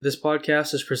This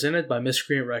podcast is presented by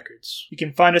Miscreant Records. You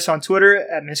can find us on Twitter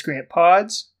at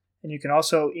MiscreantPods, and you can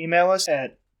also email us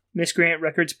at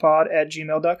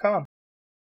miscreantrecordspod@gmail.com.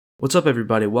 What's up,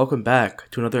 everybody? Welcome back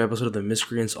to another episode of the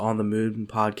Miscreants on the Moon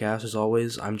podcast. As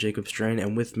always, I'm Jacob Strain,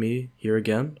 and with me here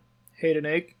again, Hayden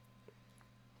Ake.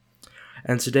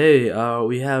 And today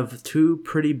we have two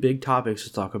pretty big topics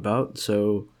to talk about.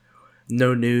 So,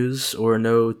 no news or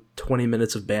no 20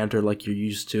 minutes of banter like you're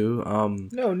used to.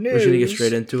 No news. We're just gonna get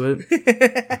straight into it.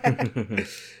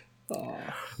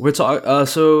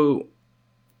 So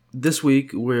this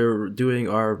week we're doing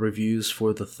our reviews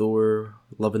for the Thor: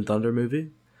 Love and Thunder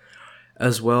movie,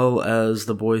 as well as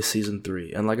The Boys Season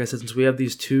 3. And like I said, since we have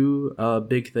these two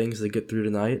big things to get through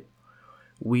tonight,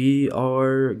 we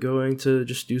are going to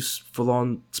just do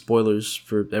full-on spoilers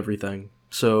for everything.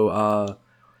 So,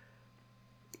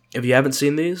 if you haven't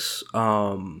seen these,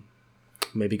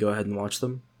 maybe go ahead and watch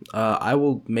them. I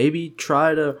will maybe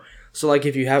try to... So, like,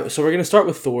 if you have... So, we're going to start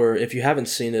with Thor. If you haven't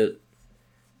seen it,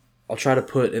 I'll try to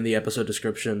put in the episode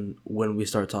description when we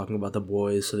start talking about The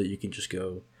Boys so that you can just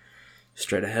go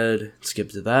straight ahead,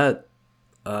 skip to that.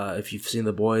 If you've seen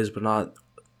The Boys but not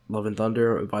Love and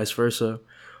Thunder, or vice versa,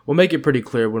 we'll make it pretty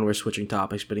clear when we're switching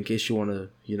topics, but in case you want to,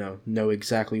 know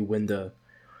exactly when to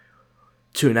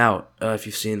tune out if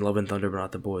you've seen Love and Thunder but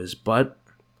not The Boys. But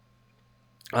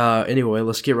anyway,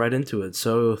 let's get right into it.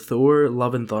 So, Thor: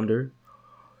 Love and Thunder,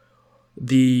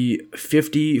 the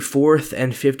 54th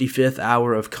and 55th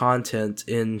hour of content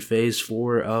in Phase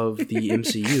 4 of the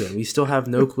MCU, and we still have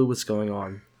no clue what's going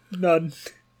on. None.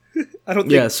 I don't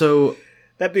think... Yeah, so...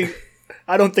 I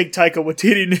don't think Taika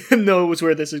Waititi knows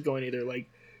where this is going either.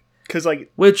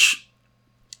 Which...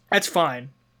 That's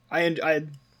fine. I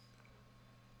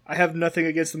have nothing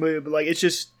against the movie, but it's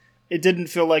just... It didn't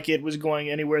feel like it was going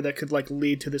anywhere that could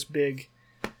lead to this big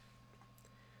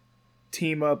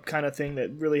team-up kind of thing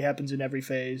that really happens in every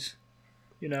phase,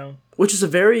 Which is a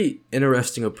very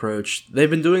interesting approach. They've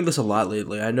been doing this a lot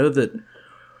lately. I know that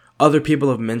other people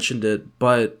have mentioned it,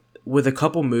 but with a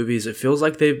couple movies, it feels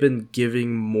like they've been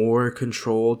giving more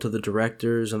control to the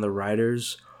directors and the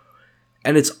writers.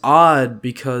 And it's odd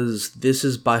because this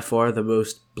is by far the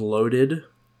most bloated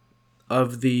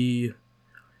of the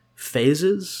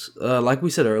phases. Like we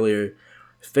said earlier,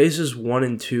 phases 1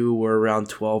 and 2 were around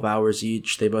 12 hours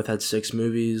each. They both had 6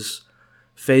 movies.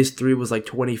 Phase 3 was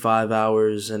 25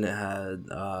 hours and it had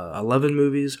 11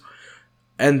 movies.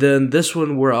 And then this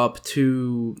one we're up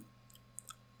to,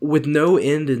 with no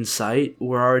end in sight,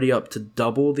 we're already up to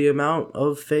double the amount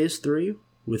of Phase 3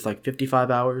 with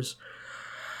 55 hours.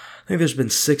 I think there's been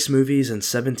 6 movies and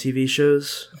 7 TV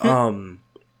shows.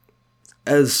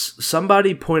 As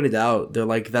somebody pointed out,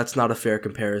 they're that's not a fair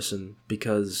comparison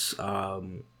because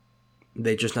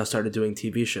they just now started doing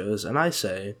TV shows. And I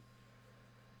say,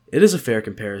 it is a fair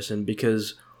comparison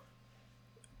because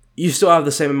you still have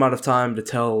the same amount of time to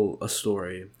tell a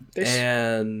story.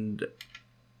 They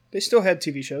still had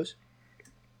TV shows.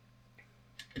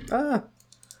 Not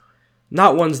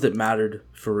ones that mattered,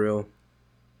 for real.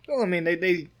 Well, I mean,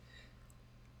 they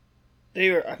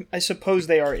are... I suppose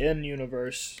they are in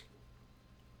universe.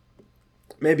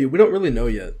 Maybe. We don't really know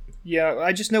yet. Yeah,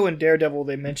 I just know in Daredevil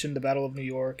they mentioned the Battle of New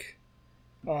York.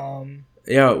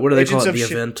 Yeah, what do they call it? The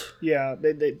event? Yeah,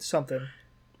 they something.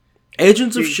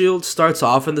 Agents of S.H.I.E.L.D. starts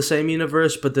off in the same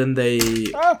universe, but then they...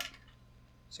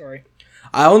 Sorry.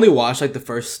 I only watched the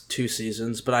first 2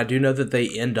 seasons, but I do know that they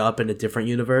end up in a different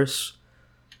universe.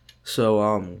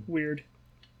 So, Weird.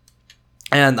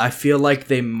 And I feel like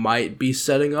they might be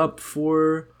setting up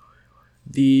for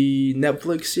the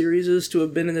Netflix series to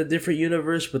have been in a different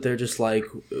universe, but they're just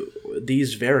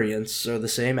these variants are the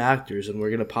same actors, and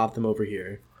we're going to pop them over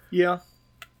here. Yeah.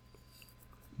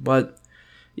 But,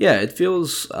 yeah, it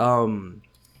feels,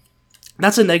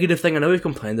 that's a negative thing. I know we've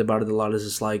complained about it a lot, is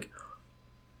it's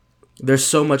there's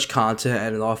so much content,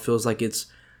 and it all feels like it's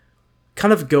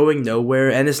kind of going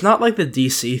nowhere. And it's not like the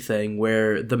DC thing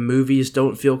where the movies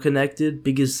don't feel connected,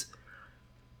 because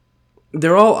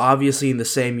they're all obviously in the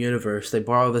same universe. They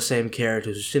borrow the same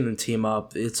characters. You've seen them team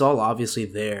up. It's all obviously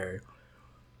there.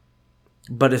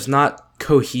 But it's not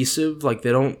cohesive.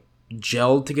 They don't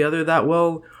gel together that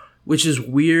well, which is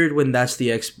weird when that's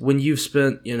when you've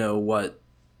spent,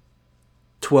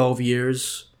 12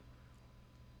 years...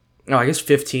 No, I guess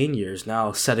 15 years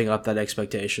now setting up that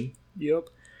expectation. Yep.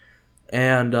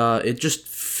 And it just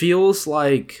feels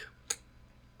like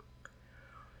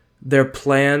their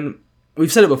plan... We've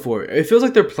said it before. It feels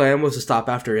like their plan was to stop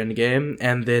after Endgame,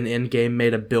 and then Endgame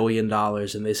made $1 billion,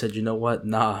 and they said, you know what?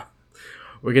 Nah.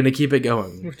 We're going to keep it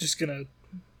going. We're just going to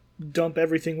dump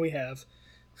everything we have.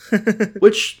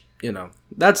 Which,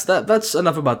 that's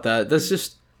enough about that. That's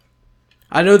just...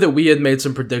 I know that we had made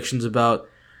some predictions about,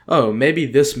 oh, maybe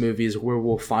this movie is where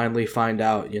we'll finally find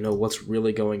out, what's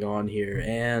really going on here,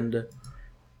 and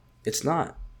it's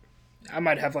not. I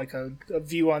might have like a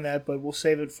view on that, but we'll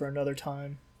save it for another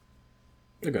time.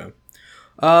 Okay.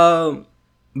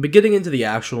 But getting into the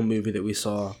actual movie that we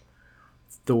saw,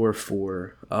 Thor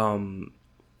 4,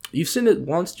 you've seen it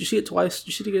once? Did you see it twice? Did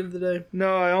you see it again today?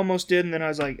 No, I almost did, and then I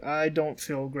was like, I don't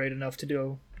feel great enough to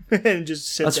do and just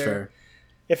sit That's there. Fair.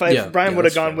 If Brian would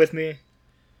have gone fair. with me,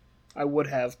 I would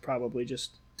have probably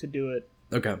just to do it.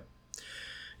 Okay.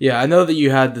 Yeah, I know that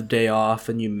you had the day off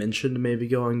and you mentioned maybe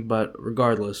going, but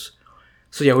regardless.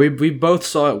 So yeah, we both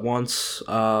saw it once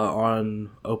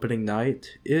on opening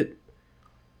night.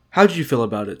 How did you feel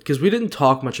about it? Because we didn't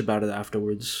talk much about it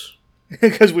afterwards.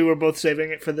 Because we were both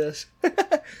saving it for this.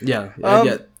 Yeah,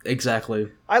 exactly.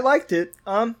 I liked it.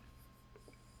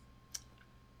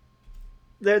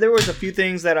 There was a few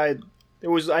things that I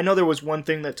know there was one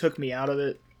thing that took me out of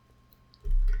it,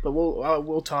 but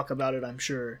we'll talk about it, I'm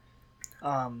sure.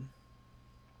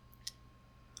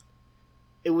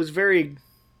 It was very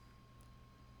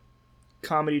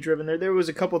comedy driven. There was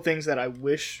a couple things that I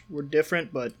wish were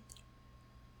different, but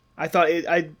I thought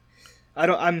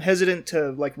I'm hesitant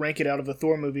to like rank it out of the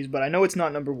Thor movies, but I know it's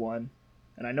not number 1,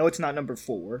 and I know it's not number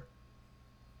 4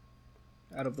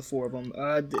 out of the 4 of them.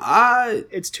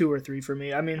 It's 2 or 3 for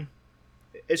me. I mean,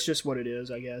 it's just what it is,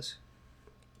 I guess.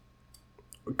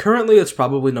 Currently, it's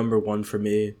probably number 1 for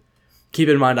me. Keep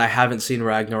in mind, I haven't seen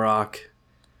Ragnarok.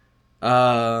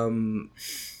 I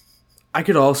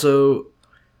could also...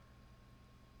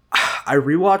 I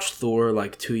rewatched Thor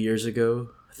like 2 years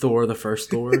ago. Thor, the first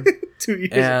Thor. 2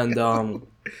 years and, ago.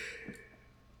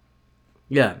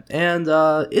 Yeah, and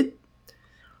it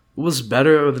was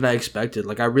better than I expected.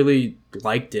 Like, I really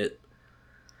liked it.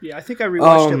 Yeah, I think I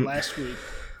rewatched it last week.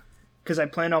 Because I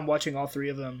planned on watching all 3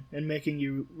 of them and making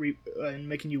you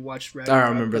watch Ragnarok. I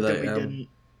remember but that, then we yeah. didn't.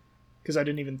 Because I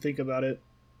didn't even think about it.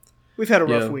 We've had a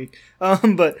rough Yeah. week.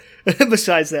 But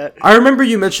besides that. I remember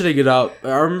you mentioning it out.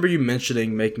 I remember you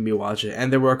mentioning making me watch it.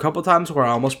 And there were a couple times where I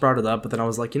almost brought it up, but then I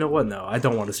was like, you know what? No, I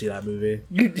don't want to see that movie.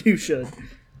 You should.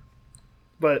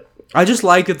 But I just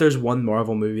like that there's one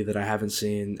Marvel movie that I haven't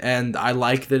seen. And I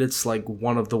like that it's like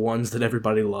one of the ones that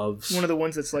everybody loves. one of the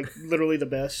ones that's like literally the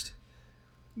best.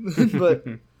 But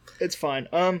it's fine.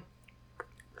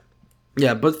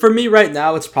 Yeah, but for me right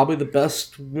now, it's probably the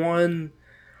best one.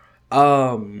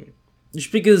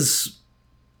 Just because,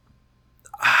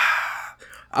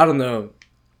 I don't know.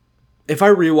 If I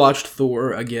rewatched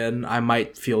Thor again, I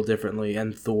might feel differently,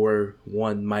 and Thor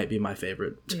 1 might be my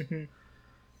favorite. Mm-hmm.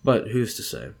 But who's to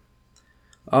say?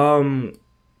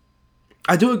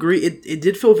 I do agree. It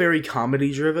did feel very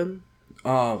comedy driven.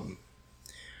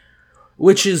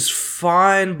 Which is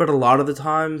fine, but a lot of the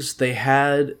times they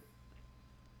had...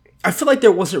 I feel like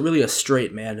there wasn't really a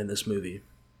straight man in this movie.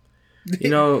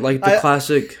 Like the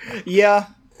classic... Yeah,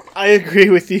 I agree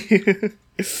with you.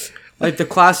 Like the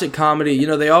classic comedy,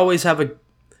 they always have a...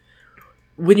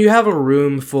 When you have a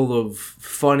room full of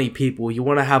funny people, you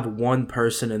want to have one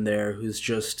person in there who's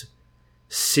just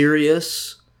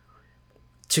serious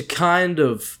to kind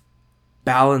of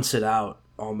balance it out,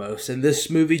 almost. And this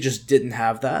movie just didn't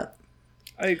have that.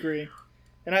 I agree.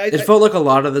 And It felt like a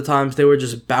lot of the times they were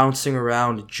just bouncing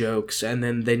around jokes, and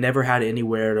then they never had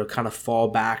anywhere to kind of fall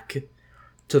back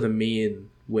to the mean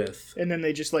with. And then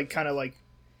they just like kind of like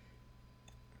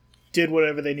did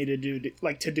whatever they needed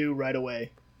to do right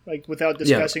away, like without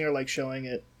discussing or like showing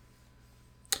it,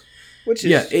 which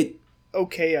is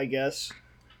okay, I guess.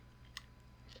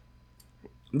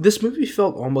 This movie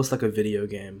felt almost like a video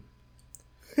game.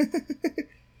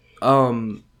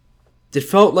 It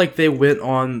felt like they went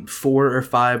on 4 or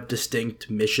 5 distinct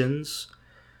missions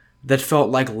that felt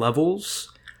like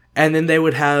levels, and then they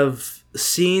would have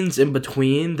scenes in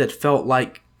between that felt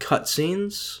like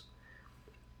cutscenes,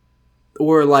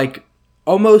 or like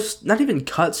almost not even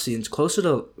cutscenes, closer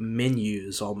to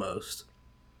menus almost,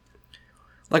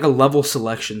 like a level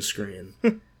selection screen.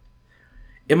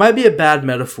 It might be a bad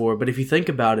metaphor, but if you think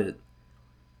about it,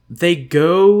 they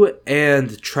go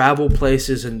and travel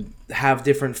places and have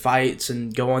different fights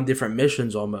and go on different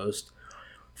missions almost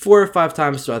 4 or 5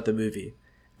 times throughout the movie.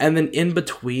 And then in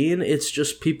between, it's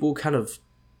just people kind of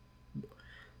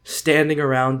standing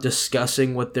around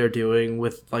discussing what they're doing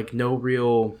with like no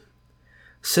real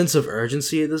sense of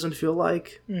urgency, it doesn't feel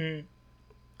like. Mm-hmm.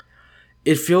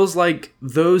 It feels like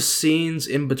those scenes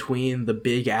in between the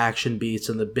big action beats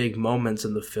and the big moments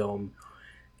in the film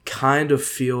kind of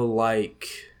feel like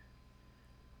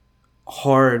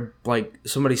hard, like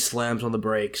somebody slams on the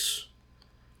brakes.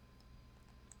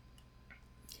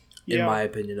 Yeah. In my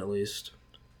opinion, at least.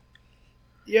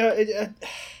 Yeah,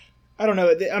 I don't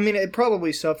know. I mean, it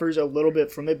probably suffers a little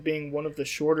bit from it being one of the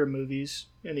shorter movies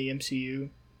in the MCU.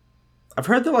 I've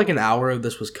heard that like an hour of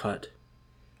this was cut.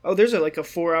 Oh, there's like a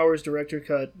 4 hours director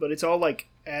cut, but it's all like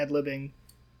ad-libbing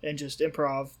and just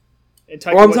improv. And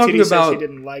Taika Well, I'm Waititi talking says about- he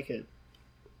didn't like it.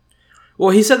 Well,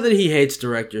 he said that he hates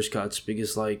director's cuts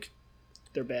because like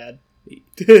They're bad.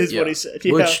 Is what Yeah. he said.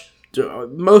 Yeah. which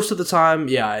most of the time,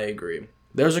 yeah, I agree.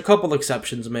 There's a couple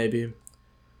exceptions maybe.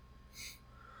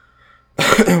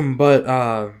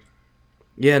 But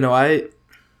yeah, no, I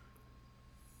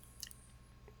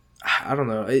don't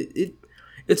know.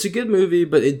 It's a good movie,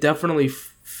 but it definitely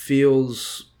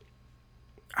feels.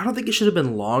 I don't think it should have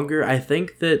been longer. I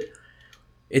think that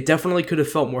it definitely could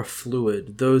have felt more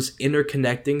fluid. Those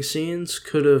interconnecting scenes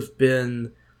could have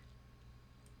been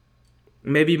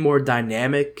maybe more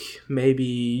dynamic,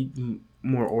 maybe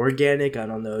more organic. I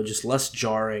don't know, just less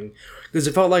jarring. Because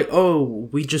it felt like, oh,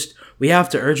 we have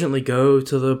to urgently go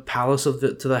to the house of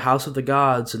the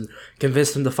gods and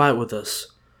convince them to fight with us.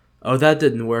 Oh, that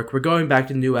didn't work. We're going back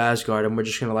to New Asgard and we're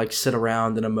just gonna like sit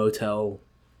around in a motel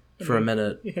for a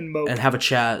minute and have a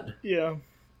chat. Yeah.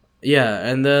 Yeah,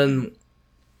 and then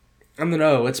I don't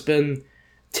know. It's been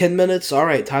 10 minutes. All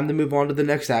right, time to move on to the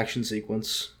next action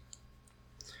sequence.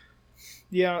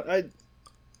 Yeah,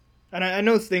 I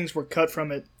know things were cut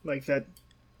from it like that,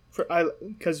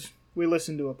 because we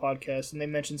listened to a podcast and they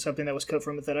mentioned something that was cut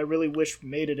from it that I really wish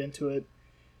made it into it,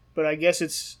 but I guess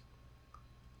it's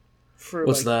for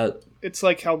What's that? It's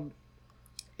like how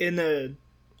in the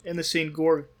scene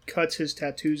Gore cuts his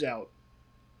tattoos out.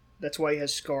 That's why he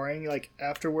has scarring like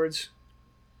afterwards.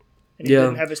 And he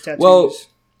didn't have his tattoos. Well,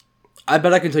 I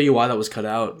bet I can tell you why that was cut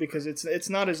out. Because it's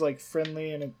not as like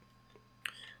friendly and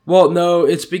Well, no,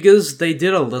 it's because they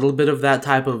did a little bit of that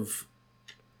type of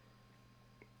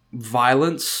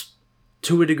violence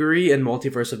to a degree in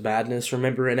Multiverse of Madness,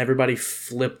 remember? And everybody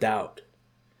flipped out.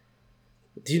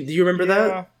 Do you remember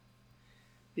that?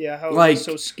 Yeah, how Like- it was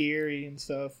so scary and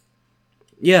stuff.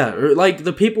 Yeah, or like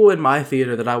the people in my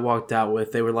theater that I walked out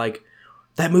with, they were like,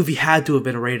 that movie had to have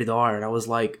been rated R. And I was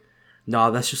like, nah,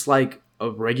 that's just like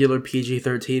a regular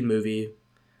PG-13 movie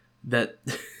that,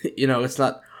 it's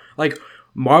not... Like,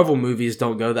 Marvel movies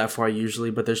don't go that far usually,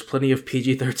 but there's plenty of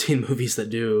PG-13 movies that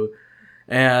do.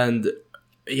 And,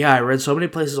 yeah, I read so many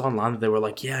places online that they were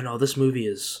like, yeah, no, this movie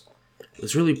is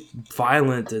really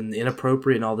violent and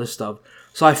inappropriate and all this stuff.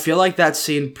 So I feel like that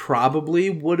scene probably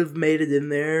would have made it in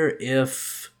there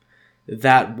if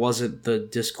that wasn't the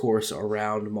discourse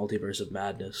around Multiverse of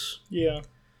Madness. Yeah. I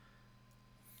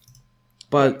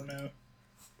But don't know.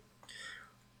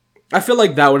 I feel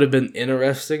like that would have been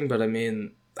interesting, but I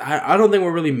mean, I don't think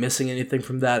we're really missing anything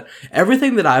from that.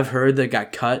 Everything that I've heard that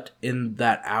got cut in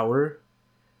that hour...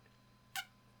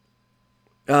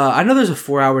 I know there's a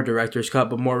 4-hour director's cut,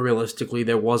 but more realistically,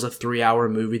 there was a 3-hour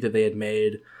movie that they had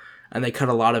made, and they cut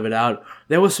a lot of it out.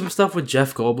 There was some stuff with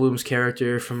Jeff Goldblum's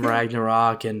character from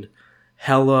Ragnarok, and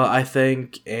Hela, I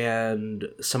think, and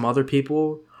some other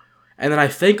people. And then I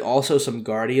think also some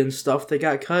Guardian stuff that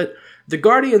got cut. The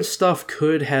Guardian stuff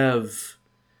could have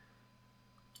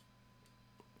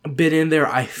been in there,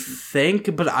 I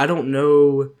think, but I don't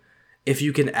know if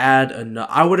you can add enough.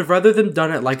 I would have rather them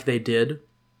done it like they did.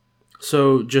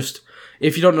 So just,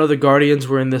 if you don't know, the Guardians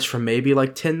were in this for maybe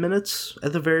like 10 minutes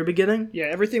at the very beginning. Yeah,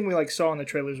 everything we like saw in the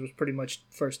trailers was pretty much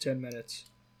first 10 minutes.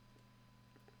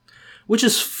 Which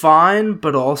is fine,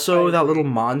 but also that little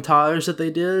montage that they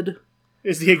did.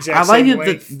 Is the exact I like same it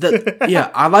length. that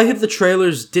yeah, I like that the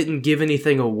trailers didn't give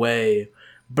anything away,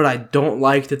 but I don't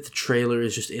like that the trailer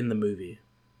is just in the movie.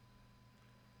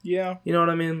 Yeah. You know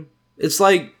what I mean? It's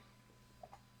like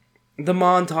the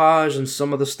montage and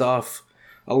some of the stuff.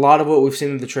 A lot of what we've seen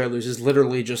in the trailers is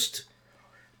literally just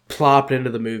plopped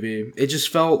into the movie. It just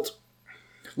felt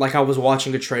like I was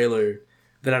watching a trailer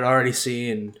that I'd already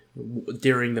seen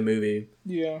during the movie.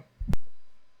 Yeah.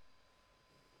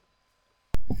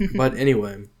 But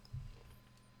anyway.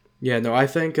 Yeah, no, I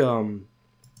think, I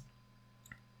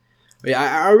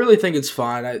really think it's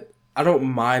fine. I don't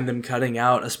mind them cutting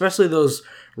out, especially those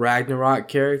Ragnarok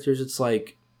characters. It's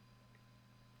like,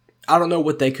 I don't know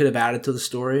what they could have added to the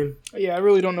story. Yeah, I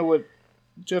really don't know what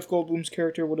Jeff Goldblum's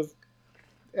character would have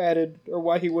added or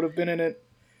why he would have been in it.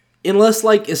 Unless,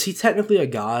 like, is he technically a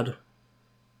god?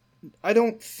 I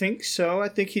don't think so. I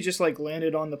think he just like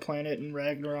landed on the planet in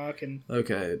Ragnarok and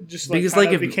Okay. just like, because, kinda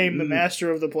like, if, became the master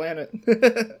of the planet.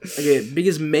 Okay,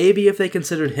 because maybe if they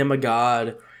considered him a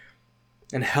god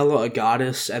and Hela a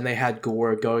goddess and they had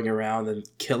Gore going around and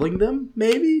killing them,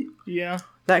 maybe? Yeah.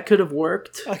 that could have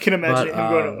worked. I can imagine but, him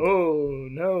going, "Oh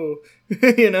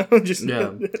no," just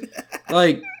yeah.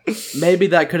 Like, maybe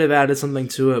that could have added something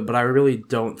to it, but I really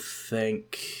don't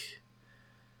think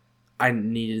I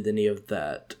needed any of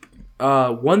that.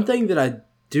 One thing that I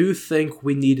do think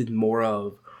we needed more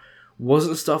of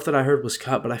wasn't stuff that I heard was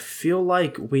cut, but I feel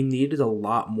like we needed a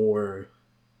lot more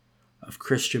of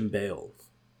Christian Bale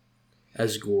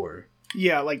as Gore.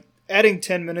 Yeah, like adding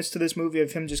 10 minutes to this movie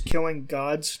of him just killing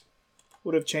gods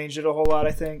would have changed it a whole lot,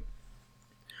 I think.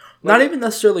 Not even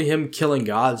necessarily him killing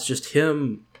gods, just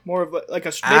him more of like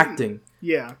a acting.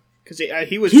 Yeah, because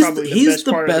he was He's probably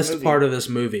the best part of this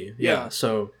movie. Yeah,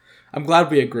 so I'm glad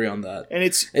we agree on that. And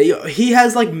he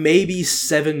has like maybe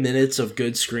 7 minutes of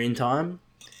good screen time.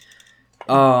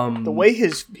 The way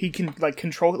he can like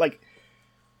control like.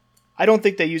 I don't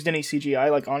think they used any CGI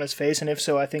like on his face, and if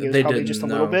so, I think it was probably just a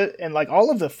little bit. And like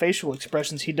all of the facial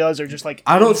expressions he does are just like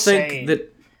I don't insane.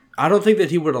 think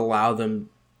that he would allow them.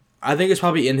 I think it's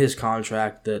probably in his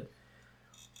contract that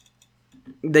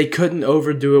they couldn't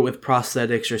overdo it with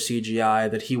prosthetics or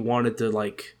CGI. That he wanted to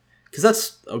like, because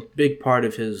that's a big part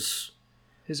of his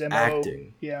MO,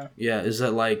 acting. Yeah, is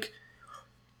that like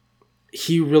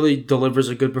he really delivers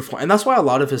a good performance, and that's why a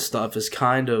lot of his stuff is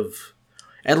kind of.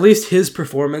 At least his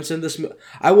performance in this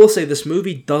I will say this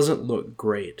movie doesn't look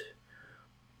great.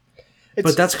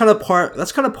 But that's kind of par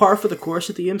for the course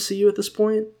of the MCU at this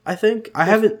point, I think.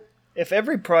 If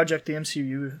every project the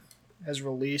MCU has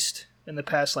released in the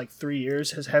past like 3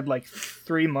 years has had like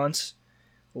 3 months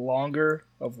longer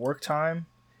of work time,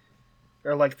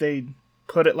 or like they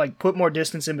put more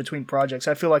distance in between projects,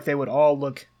 I feel like they would all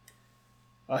look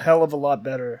a hell of a lot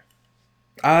better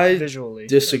visually.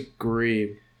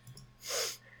 Disagree.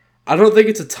 I don't think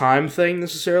it's a time thing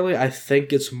necessarily. I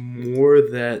think it's more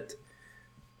that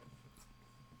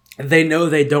they know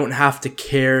they don't have to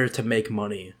care to make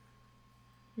money.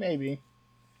 Maybe.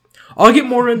 I'll get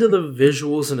more into the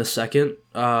visuals in a second.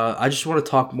 I just want to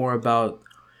talk more about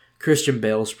Christian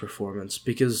Bale's performance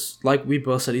because, like we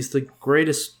both said, he's the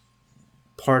greatest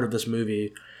part of this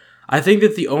movie. I think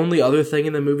that the only other thing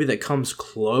in the movie that comes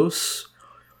close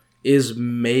is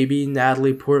maybe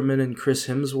Natalie Portman and Chris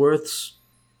Hemsworth's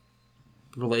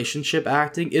relationship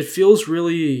acting. It feels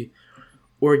really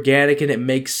organic and it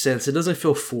makes sense. It doesn't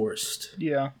feel forced.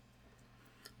 Yeah.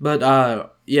 But,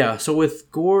 so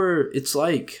with Gore, it's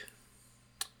like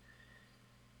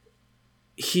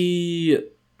we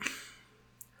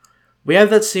have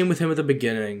that scene with him at the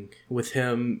beginning, with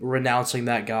him renouncing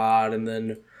that god and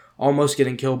then almost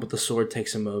getting killed, but the sword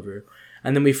takes him over.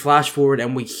 And then we flash forward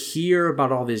and we hear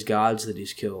about all these gods that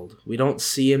he's killed. We don't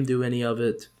see him do any of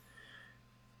it.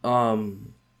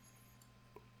 And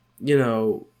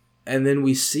then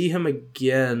we see him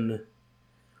again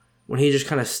when he just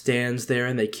kind of stands there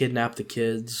and they kidnap the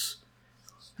kids.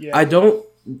 Yeah. I don't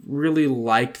really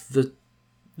like this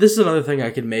is another thing I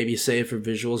could maybe say for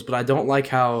visuals, but I don't like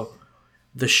how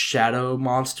the shadow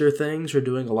monster things are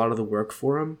doing a lot of the work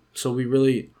for him. So we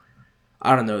really...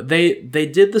 I don't know. They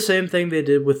did the same thing they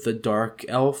did with the Dark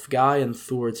Elf guy in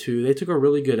Thor 2. They took a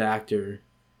really good actor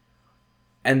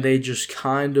and they just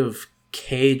kind of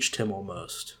caged him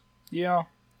almost. Yeah.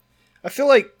 I feel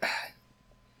like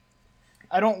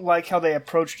I don't like how they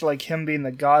approached like him being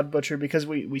the God Butcher because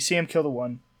we see him kill the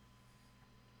one.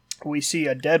 We see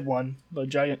a dead one, the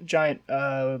giant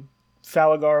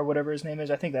Falagar, whatever his name is.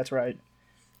 I think that's right.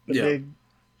 The big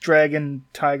dragon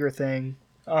tiger thing.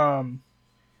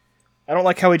 I don't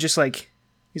like how he just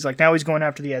he's like, now he's going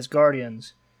after the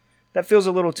Asgardians. That feels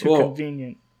a little too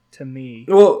convenient to me.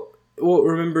 Well,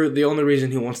 remember, the only reason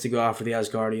he wants to go after the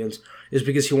Asgardians is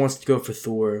because he wants to go for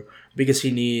Thor, because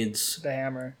he needs... the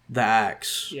hammer. The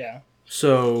axe. Yeah.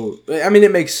 So, I mean,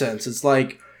 it makes sense. It's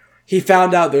like, he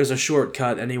found out there's a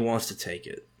shortcut and he wants to take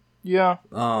it. Yeah.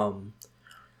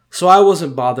 So I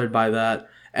wasn't bothered by that.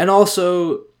 And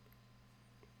also...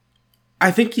 I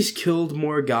think he's killed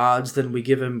more gods than we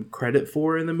give him credit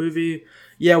for in the movie.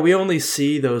 Yeah, we only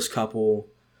see those couple,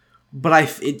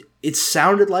 but it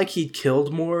sounded like he'd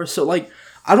killed more. So I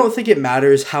don't think it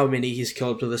matters how many he's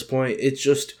killed to this point. It's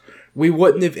just we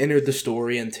wouldn't have entered the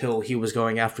story until he was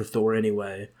going after Thor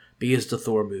anyway, because it's the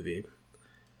Thor movie.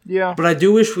 Yeah. But I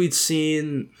do wish we'd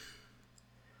seen.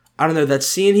 I don't know, that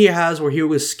scene he has where he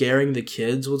was scaring the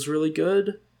kids was really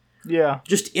good. Yeah.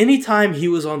 Just any time he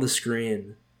was on the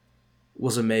screen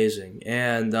was amazing,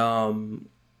 and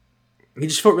he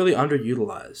just felt really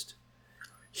underutilized.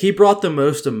 He brought the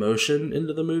most emotion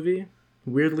into the movie,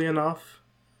 weirdly enough.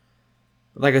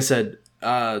 Like I said,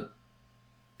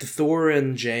 Thor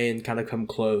and Jane kind of come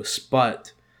close,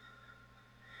 but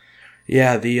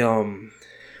yeah, I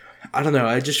don't know,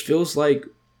 it just feels like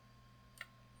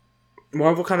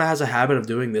Marvel kind of has a habit of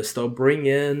doing this. They'll bring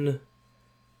in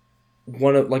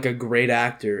a great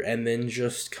actor and then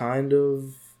just kind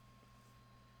of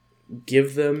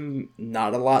give them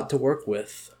not a lot to work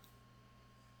with.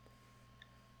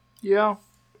 Yeah.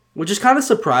 Which is kind of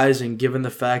surprising given the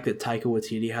fact that Taika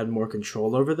Waititi had more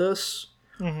control over this.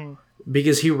 Mm-hmm.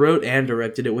 Because he wrote and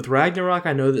directed it. With Ragnarok,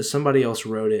 I know that somebody else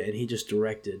wrote it and he just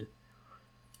directed.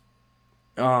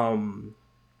 But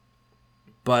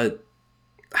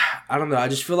I don't know. I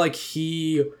just feel like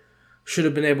he should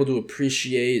have been able to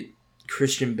appreciate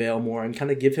Christian Bale more and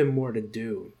kind of give him more to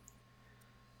do.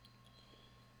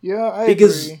 Yeah, I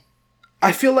agree.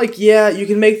 I feel like, yeah, you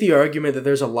can make the argument that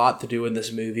there's a lot to do in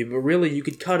this movie, but really you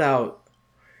could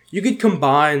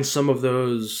combine some of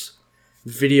those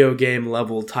video game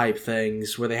level type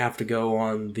things where they have to go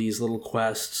on these little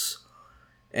quests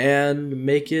and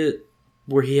make it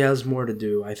where he has more to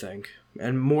do, I think.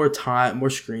 And more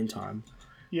screen time.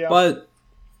 Yeah. But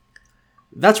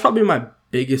that's probably my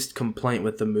biggest complaint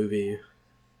with the movie.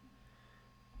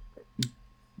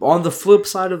 On the flip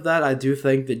side of that, I do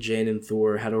think that Jane and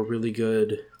Thor had a really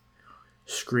good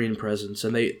screen presence,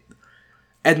 and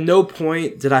at no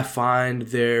point did I find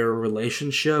their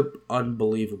relationship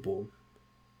unbelievable.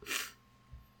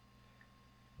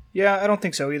 Yeah, I don't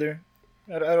think so either.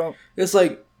 I don't. It's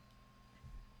like,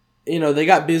 they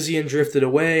got busy and drifted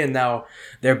away, and now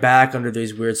they're back under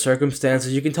these weird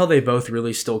circumstances. You can tell they both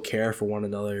really still care for one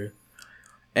another.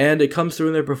 And it comes through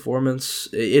in their performance.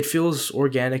 It feels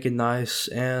organic and nice,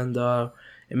 and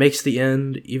it makes the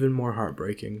end even more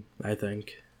heartbreaking, I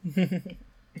think. For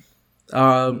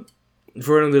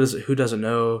anyone who doesn't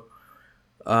know,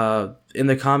 in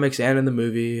the comics and in the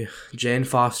movie, Jane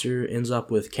Foster ends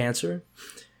up with cancer.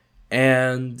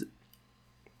 And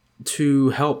to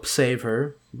help save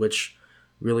her, which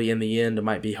really in the end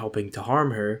might be helping to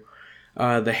harm her,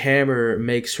 the Hammer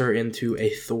makes her into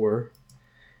a Thor.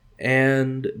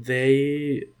 And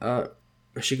she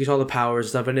gets all the powers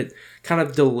and stuff, and it kind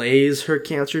of delays her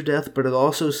cancer death, but it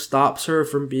also stops her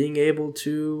from being able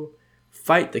to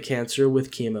fight the cancer with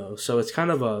chemo. So it's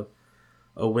kind of a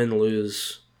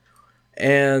win-lose.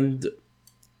 And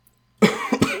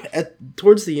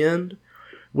towards the end,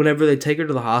 whenever they take her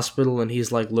to the hospital and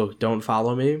he's like, look, don't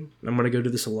follow me. I'm going to go do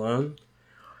this alone.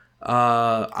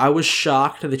 I was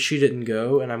shocked that she didn't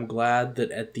go, and I'm glad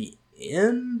that at the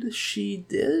end she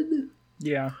did.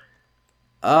 Yeah.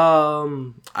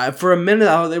 For a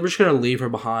minute, they were just going to leave her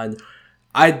behind.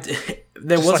 There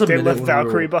just was like a minute they left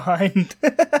Valkyrie behind.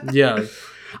 Yeah.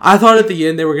 I thought at the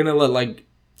end they were going to let,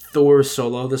 Thor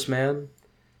solo this man.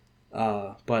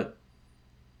 But,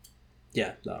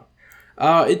 yeah, no.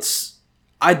 I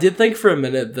did think for a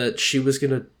minute that she was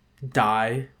going to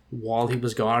die while he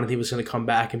was gone, and he was going to come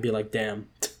back and be like, damn.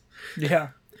 Yeah.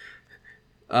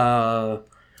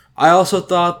 I also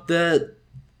thought that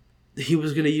he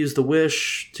was going to use the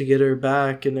wish to get her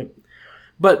back,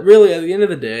 but really, at the end of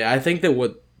the day, I think that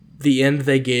what the end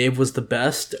they gave was the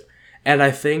best, and I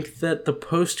think that the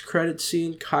post-credit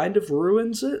scene kind of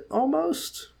ruins it,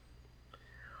 almost.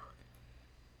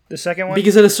 The second one?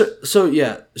 Because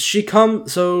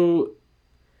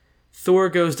Thor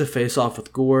goes to face off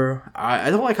with Gore.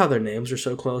 I don't like how their names are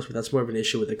so close, but that's more of an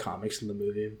issue with the comics than the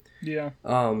movie. Yeah.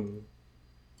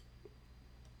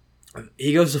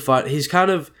 He goes to fight.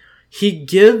 He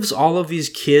gives all of these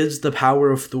kids the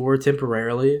power of Thor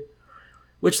temporarily,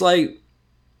 which,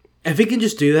 if he can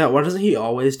just do that, why doesn't he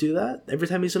always do that? Every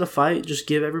time he's in a fight, just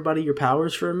give everybody your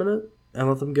powers for a minute and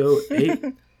let them go ape.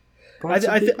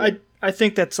 I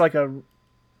think that's a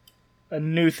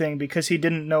new thing because he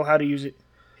didn't know how to use it.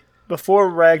 Before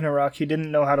Ragnarok, he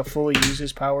didn't know how to fully use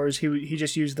his powers. He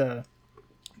just used the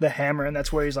hammer, and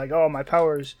that's where he's like, oh, my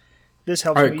powers, this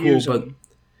helps me use them.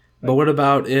 But what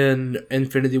about in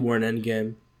Infinity War and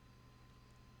Endgame?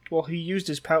 Well, he used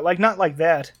his power, not like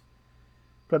that.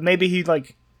 But maybe he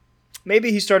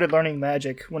started learning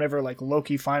magic whenever,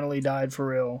 Loki finally died for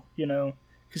real,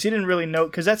 Because he didn't really know,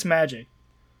 because that's magic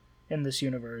in this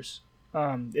universe.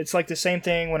 It's the same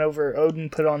thing whenever Odin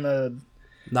put on the...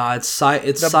 Nah, it's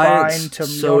science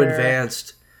so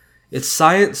advanced. It's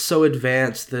science so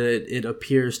advanced that it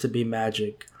appears to be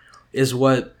magic, is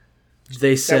what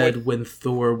they said when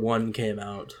Thor 1 came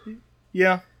out.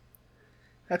 Yeah,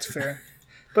 that's fair.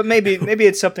 But maybe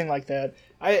it's something like that.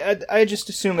 I just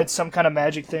assume it's some kind of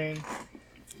magic thing,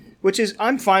 which is,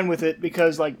 I'm fine with it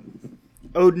because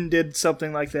Odin did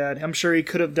something like that. I'm sure he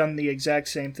could have done the exact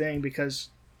same thing because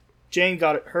Jane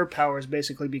got her powers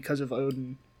basically because of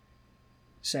Odin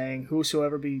saying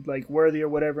whosoever be worthy or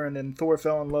whatever, and then Thor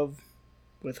fell in love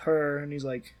with her, and he's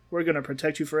like, we're gonna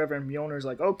protect you forever, and Mjolnir's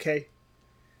like, okay.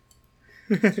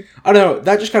 I don't know.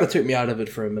 That just kind of took me out of it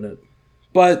for a minute.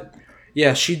 But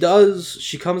yeah, she does.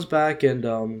 She comes back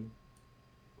and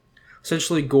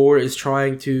essentially Gore is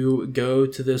trying to go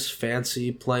to this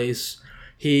fancy place.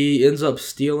 He ends up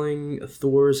stealing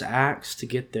Thor's axe to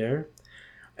get there.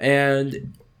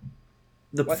 And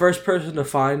the first person to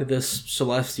find this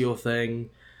celestial thing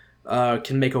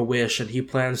can make a wish, and he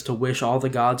plans to wish all the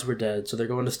gods were dead. So they're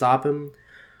going to stop him.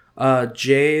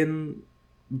 Jane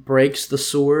breaks the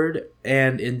sword,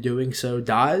 and in doing so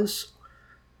dies.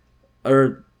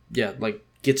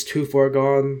 Gets too far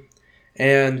gone.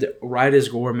 And right as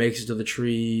Gore makes it to the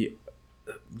tree,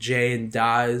 Jane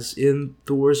dies in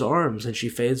Thor's arms, and she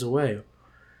fades away.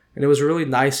 And it was a really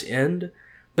nice end.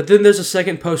 But then there's a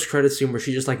second post-credit scene where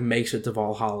she just, makes it to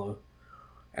Valhalla.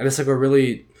 And it's, a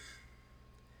really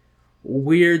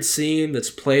weird scene that's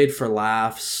played for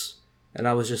laughs. And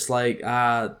I was just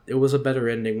it was a better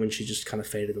ending when she just kind of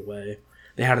faded away.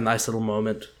 They had a nice little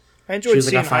moment. I enjoyed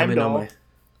seeing Heimdall,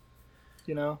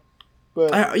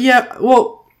 But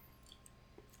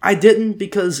I didn't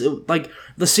because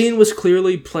the scene was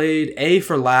clearly played A,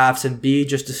 for laughs, and B,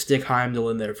 just to stick Heimdall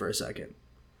in there for a second.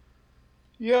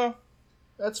 Yeah,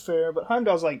 that's fair. But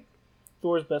Heimdall's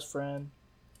Thor's best friend,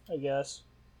 I guess.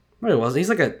 No, he wasn't. He's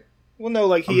Well,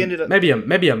 no, he ended up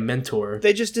maybe a mentor.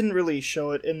 They just didn't really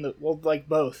show it in the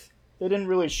both. They didn't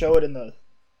really show it in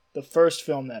the first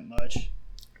film that much.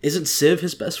 Isn't Civ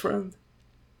his best friend?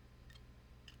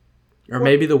 Or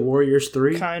maybe the Warriors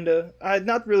 3? Kinda.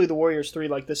 Not really the Warriors 3.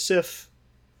 The Sif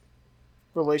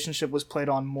relationship was played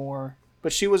on more.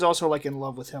 But she was also, in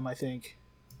love with him, I think.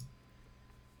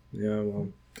 Yeah, well.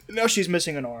 Now she's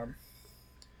missing an arm.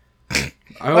 I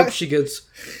hope she gets...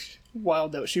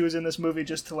 Wild that she was in this movie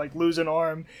just to, lose an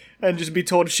arm and just be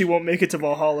told she won't make it to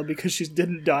Valhalla because she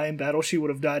didn't die in battle. She would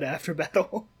have died after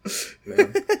battle.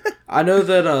 Man. I know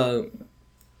that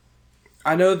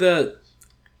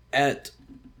at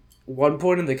one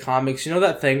point in the comics, you know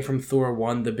that thing from Thor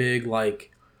 1, the big,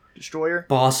 Destroyer?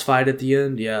 boss fight at the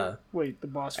end? Yeah. Wait, the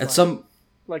boss fight? At some...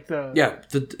 the... Yeah.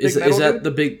 Is that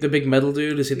the big metal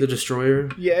dude? Is he the Destroyer?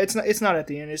 Yeah, it's not at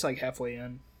the end. It's, halfway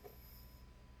in.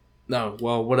 No,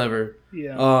 well, whatever.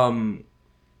 Yeah.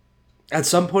 At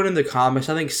some point in the comics,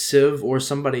 I think Civ or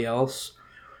somebody else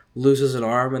loses an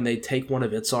arm and they take one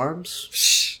of its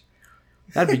arms.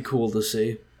 That'd be cool to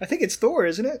see. I think it's Thor,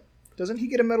 isn't it? Doesn't he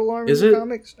get a metal arm in the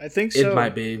comics? I think so. It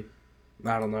might be.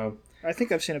 I don't know. I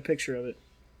think I've seen a picture of it.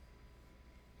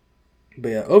 But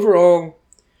yeah, overall,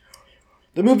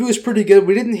 the movie was pretty good.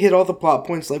 We didn't hit all the plot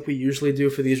points like we usually do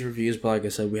for these reviews, but like I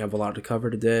said, we have a lot to cover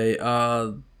today.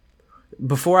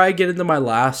 Before I get into my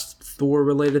last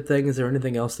Thor-related thing, is there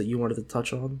anything else that you wanted to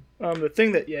touch on? The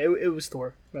thing that, it was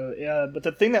Thor. But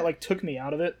the thing that, took me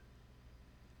out of it,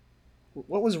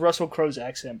 what was Russell Crowe's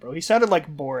accent, bro? He sounded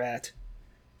like Borat,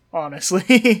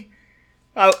 honestly.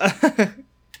 I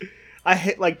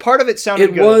hit, part of it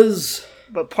sounded good.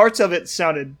 But parts of it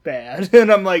sounded bad.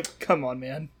 And I'm like, come on,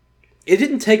 man. It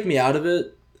didn't take me out of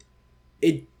it.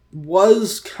 It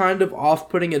was kind of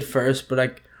off-putting at first, but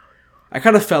I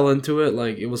kind of fell into it.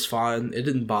 It was fine. It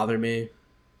didn't bother me.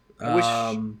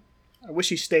 I wish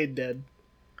he stayed dead.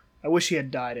 I wish he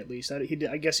had died at least.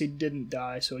 I guess he didn't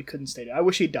die, so he couldn't stay dead. I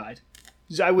wish he died.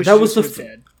 I wish he was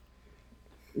dead.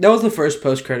 That was the first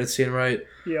post-credit scene, right?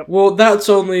 Yep. Well, that's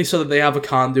only so that they have a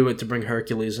conduit to bring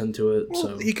Hercules into it. Well,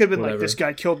 so he could have been whatever. this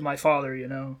guy killed my father,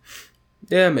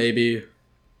 Yeah, maybe.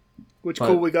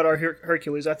 Cool, we got our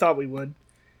Hercules. I thought we would.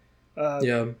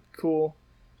 Yeah. Cool.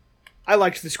 I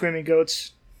liked the Screaming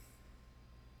Goats.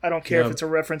 I don't care if it's a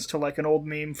reference to an old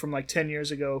meme from 10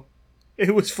 years ago.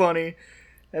 It was funny.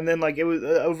 And then it was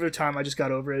over time I just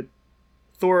got over it.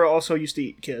 Thor also used to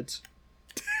eat kids.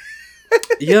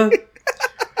 Yeah.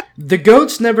 The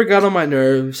goats never got on my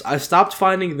nerves. I stopped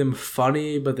finding them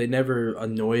funny, but they never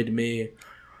annoyed me.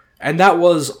 And that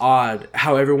was odd,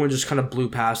 how everyone just kind of blew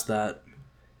past that.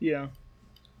 Yeah.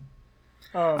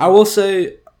 I will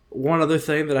say one other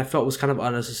thing that I felt was kind of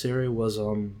unnecessary was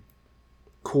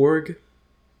Korg.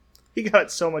 He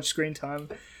got so much screen time.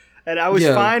 And I was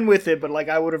fine with it, but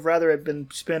I would have rather it been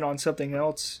spent on something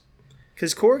else.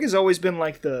 Because Korg has always been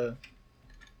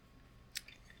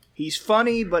he's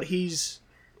funny, but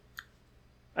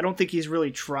I don't think he's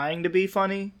really trying to be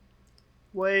funny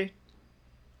way.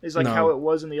 Is how it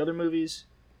was in the other movies.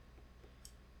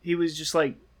 He was just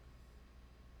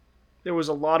there was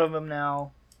a lot of him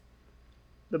now.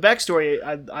 The backstory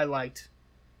I liked.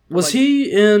 Was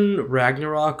he in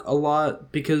Ragnarok a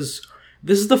lot? Because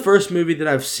this is the first movie that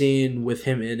I've seen with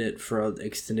him in it for an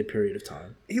extended period of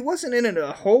time. He wasn't in it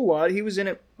a whole lot. He was in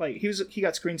it he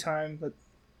got screen time, but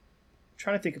I'm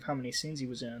trying to think of how many scenes he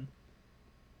was in.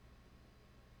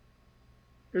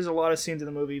 There's a lot of scenes in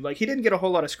the movie. Like, he didn't get a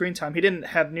whole lot of screen time. He didn't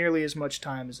have nearly as much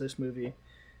time as this movie,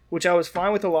 which I was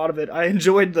fine with a lot of it. I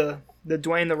enjoyed the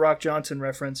Dwayne "The Rock" Johnson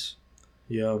reference.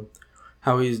 Yeah.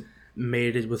 How he's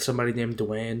mated with somebody named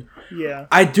Dwayne. Yeah.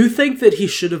 I do think that he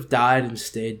should have died and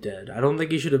stayed dead. I don't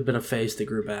think he should have been a face that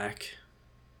grew back.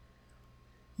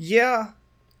 Yeah.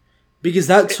 Because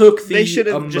that took the They should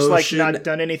have emotion. just, like, not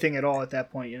done anything at all at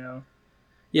that point, you know?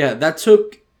 Yeah, that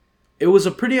took... It was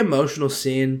a pretty emotional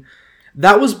scene.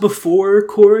 That was before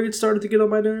Korg had started to get on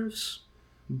my nerves.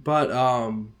 But,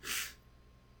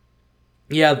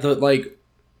 yeah,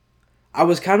 I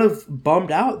was kind of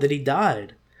bummed out that he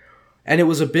died. And it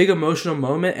was a big emotional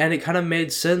moment, and it kind of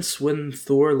made sense when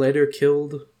Thor later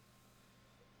killed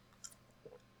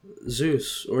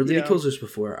Zeus. Or did he kill Zeus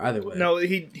before? Either way. No,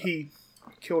 he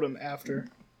killed him after.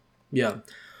 Yeah.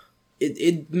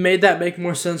 It made that make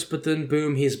more sense, but then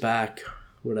boom, he's back.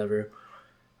 Whatever.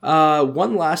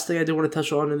 One last thing I do want to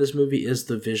touch on in this movie is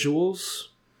the visuals.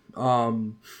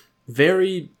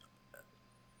 Very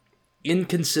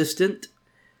inconsistent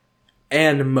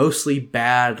and mostly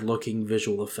bad looking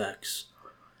visual effects.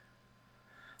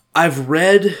 I've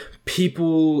read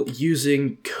people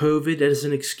using COVID as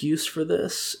an excuse for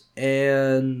this,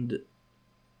 and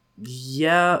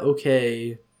yeah,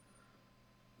 okay,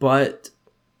 but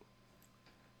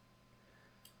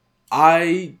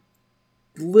I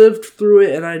lived through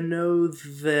it, and I know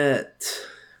that,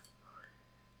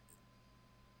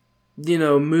 you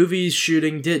know, movies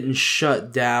shooting didn't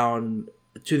shut down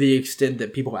to the extent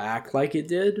that people act like it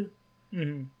did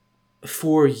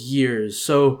for years.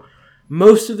 So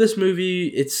most of this movie,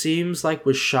 it seems like,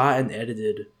 was shot and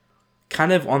edited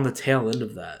kind of on the tail end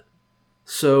of that.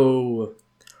 So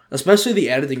especially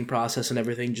the editing process and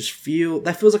everything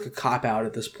that feels like a cop-out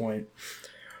at this point.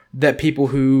 That people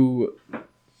who,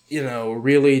 you know,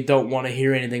 really don't want to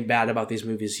hear anything bad about these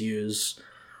movies use.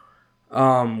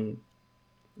 When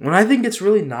I think it's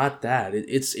really not that.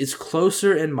 It's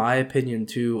closer, in my opinion,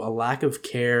 to a lack of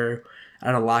care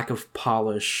and a lack of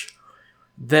polish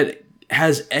that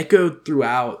has echoed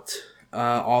throughout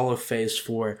all of Phase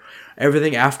 4.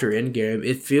 Everything after Endgame,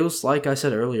 it feels like I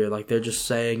said earlier, like they're just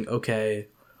saying, okay,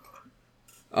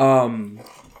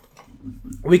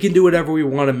 we can do whatever we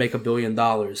want to make $1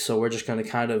 billion, so we're just going to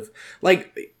kind of...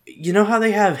 Like, you know how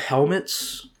they have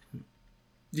helmets?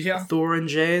 Yeah. Thor and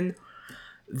Jane?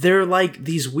 They're like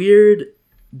these weird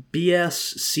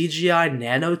BS CGI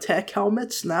nanotech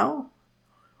helmets now.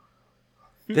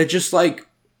 That just like...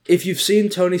 If you've seen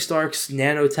Tony Stark's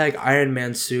nanotech Iron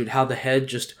Man suit, how the head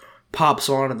just pops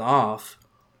on and off,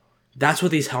 that's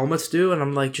what these helmets do, and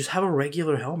I'm like, just have a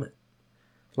regular helmet.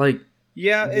 Like,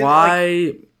 yeah,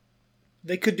 why... Like,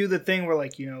 they could do the thing where,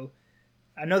 like, you know,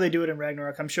 I know they do it in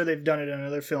Ragnarok. I'm sure they've done it in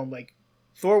another film. Like,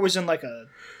 Thor was in, like, a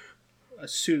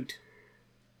suit.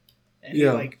 And he,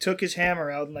 like, took his hammer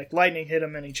out and, like, lightning hit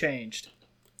him and he changed.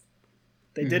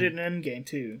 They did it in Endgame,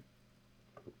 too.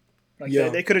 Like,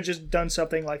 they could have just done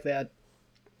something like that.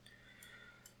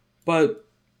 But,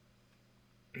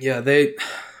 yeah,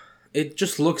 it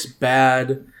just looks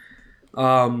bad.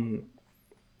 There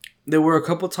were a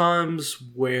couple times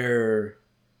where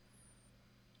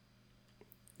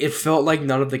it felt like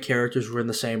none of the characters were in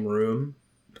the same room,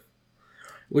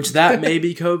 which that may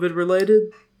be COVID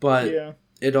related, but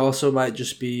it also might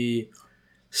just be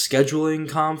scheduling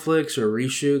conflicts or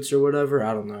reshoots or whatever.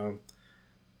 I don't know.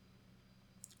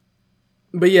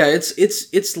 But yeah,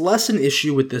 it's less an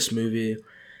issue with this movie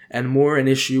and more an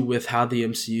issue with how the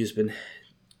MCU's been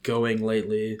going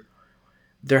lately.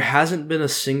 There hasn't been a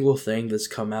single thing that's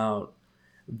come out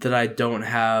that I don't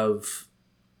have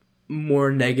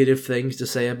more negative things to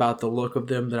say about the look of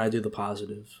them than I do the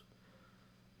positive.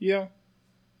 Yeah.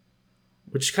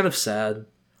 Which is kind of sad.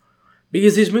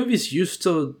 Because these movies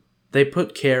they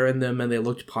put care in them and they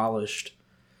looked polished.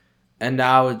 And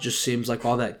now it just seems like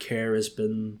all that care has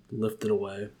been lifted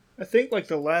away. I think, like,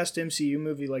 the last MCU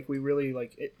movie, like, we really,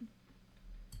 like, it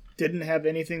didn't have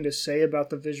anything to say about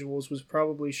the visuals was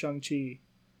probably Shang-Chi.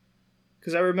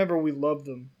 Because I remember we loved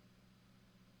them.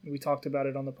 We talked about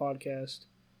it on the podcast.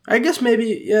 I guess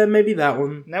maybe that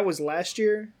one. And that was last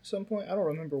year at some point? I don't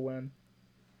remember when.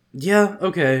 Yeah,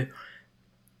 okay.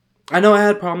 I know I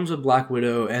had problems with Black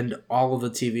Widow and all of the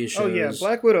TV shows. Oh, yeah,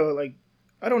 Black Widow, like,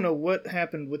 I don't know what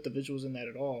happened with the visuals in that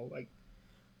at all. Like,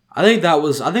 I think a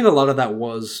lot of that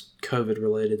was COVID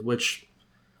related, which...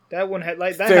 That one had,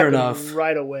 like, that fair happened enough.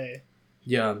 right away.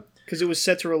 Yeah. Because it was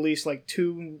set to release, like,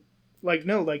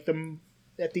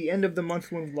 at the end of the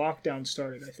month when lockdown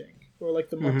started, I think. Or, like,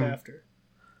 the month after.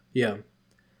 Yeah.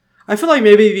 I feel like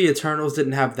maybe the Eternals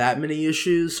didn't have that many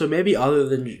issues, so maybe other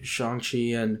than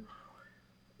Shang-Chi and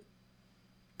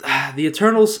the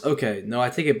Eternals. Okay, no, I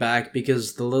take it back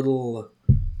because the little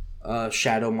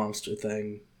shadow monster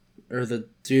thing, or the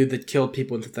dude that killed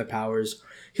people with their powers,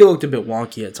 he looked a bit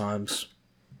wonky at times.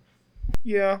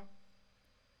 Yeah,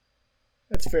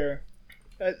 that's fair.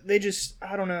 They just,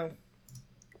 I don't know.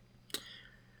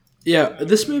 Yeah,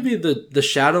 this movie, the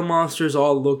shadow monsters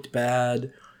all looked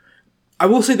bad. I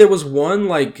will say there was one,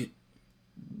 like,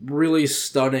 really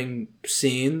stunning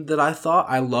scene that I thought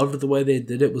I loved the way they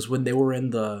did it was when they were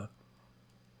in the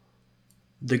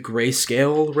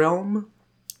grayscale realm.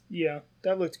 Yeah,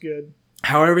 that looked good.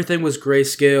 How everything was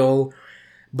grayscale,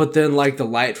 but then like the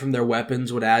light from their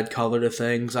weapons would add color to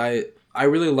things. I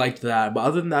really liked that, but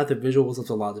other than that, the visuals left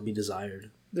a lot to be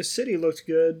desired. The city looked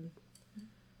good,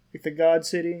 like the God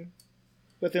City,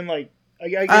 but then like I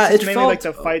guess it's mainly like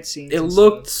the fight scenes. It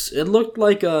looked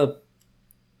like a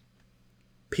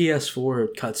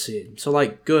PS4 cutscene, so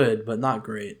like good but not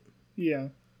great. Yeah.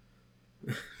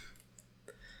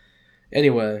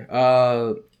 Anyway,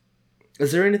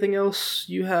 is there anything else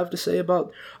you have to say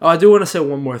about? Oh, I do want to say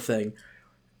one more thing.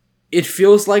 It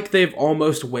feels like they've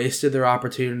almost wasted their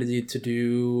opportunity to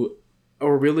do,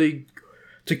 or really,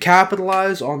 to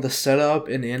capitalize on the setup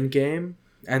in Endgame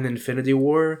and Infinity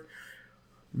War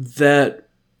that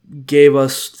gave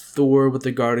us Thor with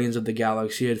the Guardians of the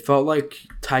Galaxy. It felt like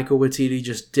Taika Waititi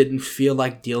just didn't feel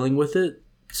like dealing with it,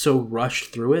 so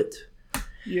rushed through it.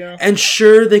 Yeah. And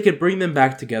sure, they could bring them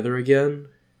back together again,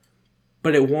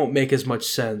 but it won't make as much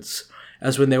sense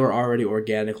as when they were already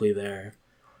organically there.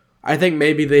 I think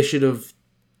maybe they should have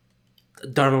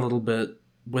done a little bit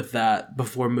with that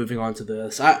before moving on to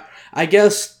this. I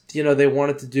guess, they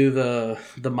wanted to do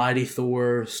the Mighty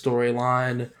Thor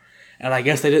storyline, and I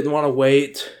guess they didn't want to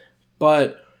wait, but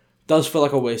it does feel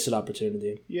like a wasted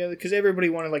opportunity. Yeah, because everybody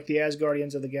wanted like the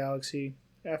Asgardians of the Galaxy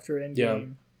after Endgame. Yeah.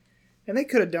 And they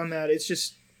could have done that. It's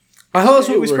just I thought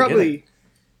it was probably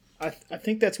getting. I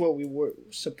think that's what we were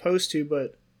supposed to,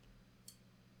 but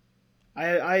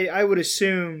I would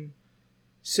assume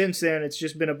since then it's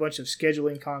just been a bunch of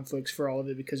scheduling conflicts for all of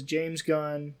it because James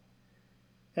Gunn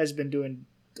has been doing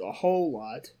a whole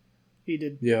lot. He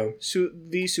did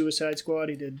the Suicide Squad.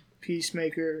 He did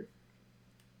Peacemaker.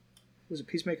 Was it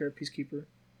Peacemaker or Peacekeeper?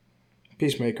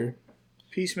 Peacemaker.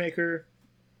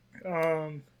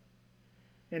 And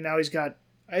now he's got.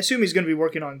 I assume he's going to be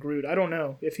working on Groot. I don't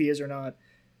know if he is or not.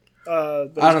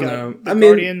 But I don't know. The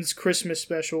Guardians Christmas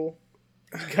special.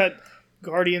 He's got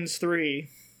Guardians 3.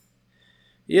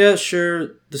 Yeah,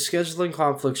 sure. The scheduling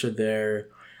conflicts are there.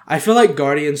 I feel like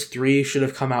Guardians 3 should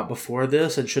have come out before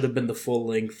this and should have been the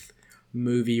full-length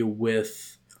movie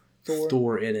with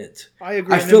Thor in it. I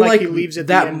agree. I feel like he leaves at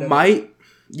that the end might...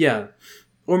 Yeah.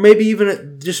 Or maybe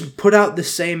even just put out the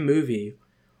same movie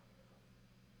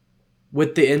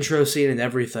with the intro scene and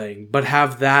everything, but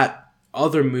have that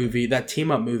other movie, that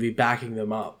team-up movie, backing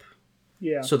them up.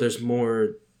 Yeah. So there's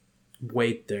more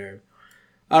weight there.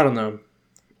 I don't know.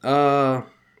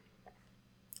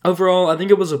 Overall, I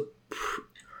think it was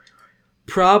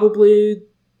probably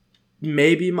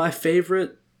maybe my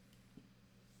favorite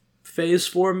Phase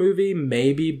 4 movie,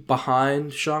 maybe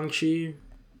behind Shang-Chi.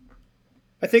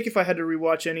 I think if I had to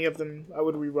rewatch any of them, I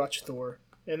would rewatch Thor.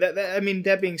 And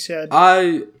that being said,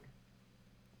 I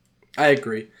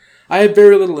agree. I had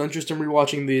very little interest in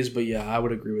rewatching these, but yeah, I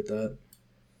would agree with that.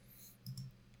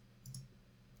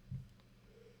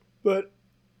 But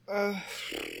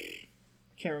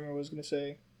can't remember what I was gonna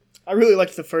say. I really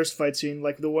liked the first fight scene,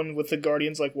 like the one with the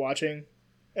Guardians like watching,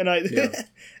 and I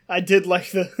did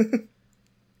like the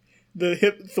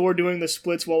Thor doing the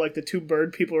splits while like the two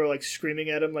bird people are like screaming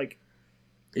at him like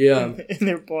in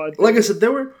their pod. Like I said,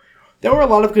 there were a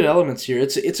lot of good elements here.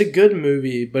 It's a good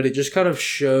movie, but it just kind of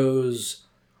shows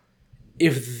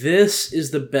if this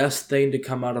is the best thing to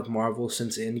come out of Marvel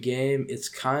since Endgame, it's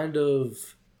kind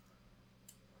of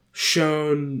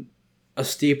shown a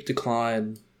steep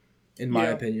decline, in my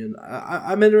opinion.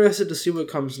 I'm interested to see what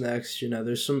comes next.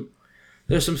 There's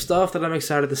some stuff that I'm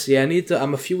excited to see.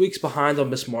 I'm a few weeks behind on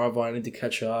Ms. Marvel. I need to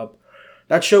catch up.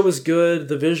 That show was good.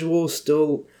 The visuals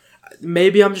still...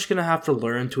 Maybe I'm just going to have to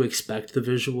learn to expect the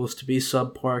visuals to be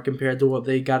subpar compared to what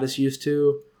they got us used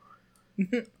to.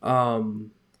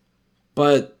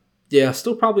 But, yeah,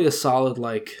 still probably a solid,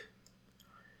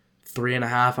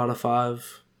 3.5 out of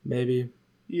 5, maybe.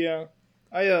 Yeah.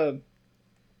 I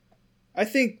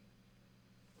think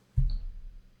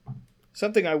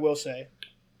something I will say,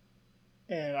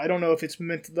 and I don't know if it's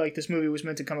meant to, this movie was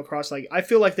meant to come across I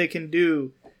feel like they can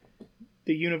do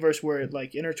the universe where it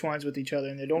intertwines with each other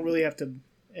and they don't really have to,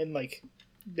 and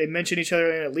they mention each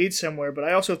other and it leads somewhere, but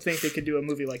I also think they could do a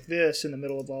movie like this in the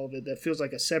middle of all of it that feels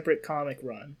like a separate comic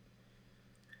run.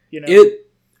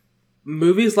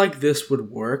 movies like this would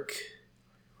work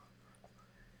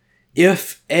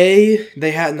if A,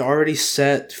 they hadn't already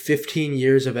set 15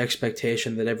 years of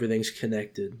expectation that everything's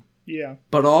connected. Yeah.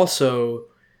 But also,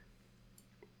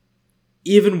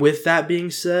 even with that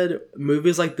being said,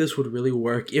 movies like this would really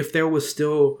work if there was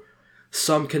still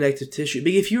some connective tissue.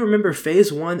 Because if you remember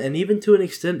Phase 1, and even to an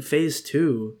extent Phase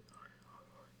 2,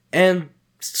 and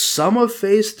some of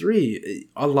Phase 3,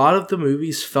 a lot of the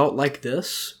movies felt like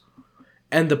this,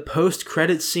 and the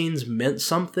post-credit scenes meant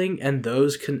something, and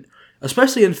those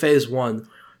especially in Phase 1,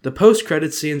 the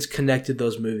post-credit scenes connected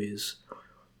those movies.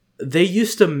 They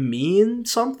used to mean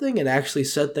something and actually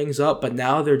set things up, but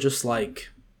now they're just like...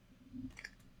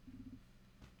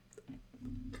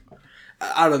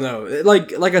 I don't know.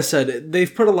 Like I said,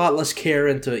 they've put a lot less care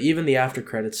into even the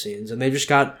after-credit scenes, and they just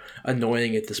got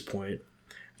annoying at this point.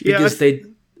 Because they'd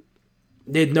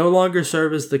no longer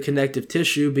serve as the connective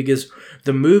tissue, because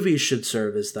the movie should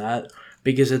serve as that,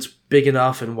 because it's big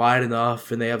enough and wide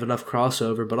enough and they have enough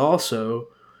crossover, but also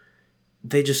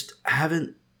they just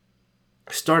haven't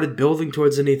started building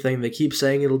towards anything. They keep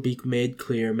saying it'll be made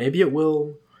clear. Maybe it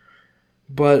will,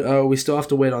 but we still have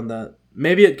to wait on that.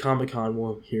 Maybe at Comic-Con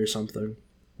we'll hear something.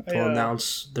 They'll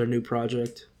announce their new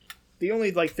project. The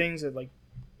only things that the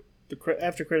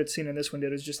after credit scene in this one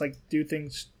did is just do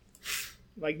things,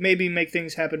 maybe make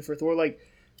things happen for Thor.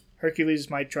 Hercules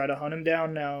might try to hunt him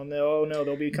down now. No,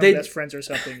 they'll become best friends or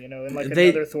something, in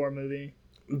another Thor movie.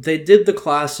 They did the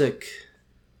classic,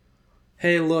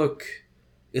 hey, look,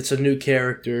 it's a new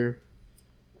character.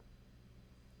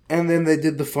 And then they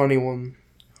did the funny one.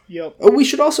 Yep. Oh, we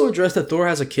should also address that Thor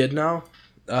has a kid now.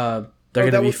 They're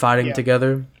going to be fighting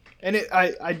together. And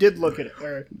I did look at it.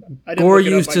 Or I didn't look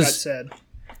it up like I said.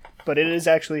 But it is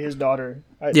actually his daughter.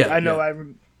 I know I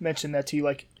mentioned that to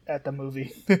you at the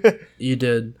movie. You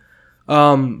did.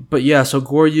 But yeah, so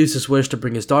Gorr used his wish to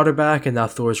bring his daughter back, and now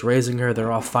Thor's raising her.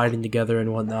 They're all fighting together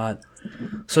and whatnot.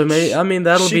 So that'll be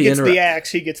interesting. She gets the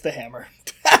axe, he gets the hammer.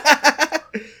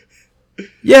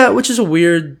 Yeah, which is a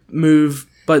weird move,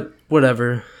 but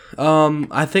whatever.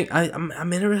 I think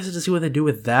I'm interested to see what they do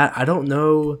with that. I don't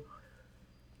know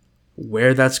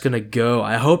where that's gonna go.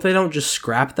 I hope they don't just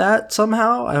scrap that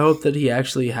somehow. I hope that he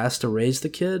actually has to raise the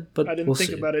kid. But I didn't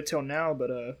think about it till now.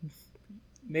 But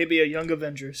maybe a Young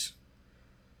Avengers.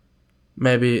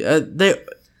 Maybe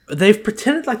they've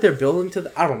pretended like they're building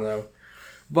to I don't know,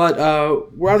 but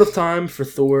we're out of time for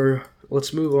Thor.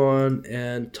 Let's move on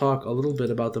and talk a little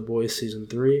bit about The Boys Season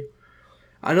 3.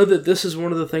 I know that this is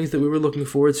one of the things that we were looking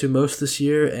forward to most this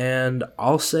year, and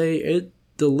I'll say it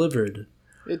delivered.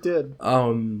 It did.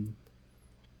 Once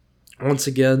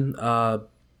again,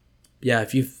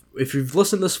 if you've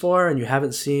listened this far and you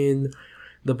haven't seen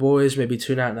The Boys, maybe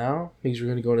tune out now because we're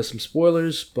gonna go into some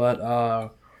spoilers. But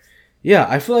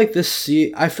I feel like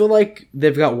I feel like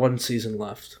they've got one season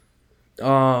left.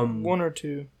 One or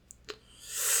two.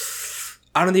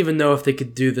 I don't even know if they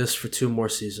could do this for 2 more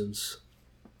seasons.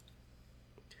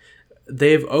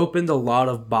 They've opened a lot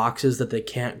of boxes that they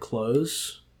can't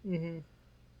close. Mm-hmm.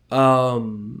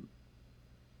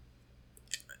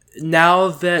 Now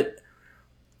that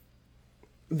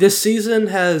this season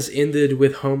has ended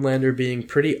with Homelander being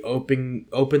pretty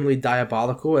openly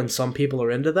diabolical, and some people are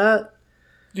into that.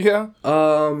 Yeah.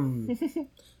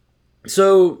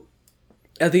 So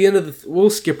at the end of we'll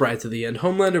skip right to the end.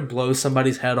 Homelander blows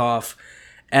somebody's head off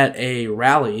at a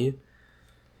rally,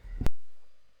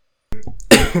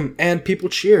 and people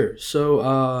cheer.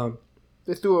 So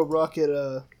they threw a rock at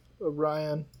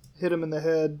Orion, hit him in the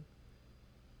head,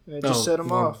 and it just set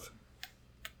him off.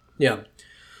 Yeah.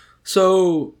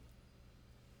 So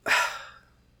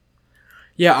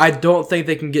yeah, I don't think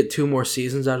they can get 2 more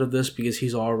seasons out of this because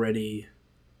he's already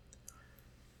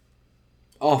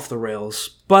off the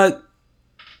rails. But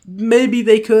maybe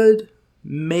they could.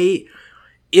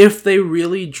 If they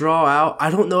really draw out... I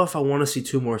don't know if I want to see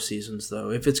 2 more seasons,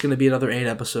 though. If it's going to be another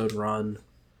 8-episode run.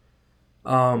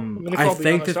 I'll be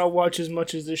honest, I'll watch as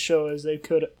much as this show as they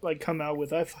could come out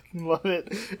with. I fucking love it.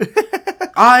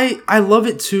 I love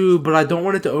it too, but I don't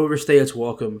want it to overstay its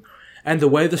welcome. And the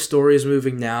way the story is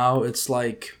moving now, it's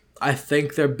I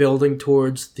think they're building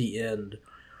towards the end.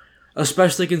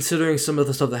 Especially considering some of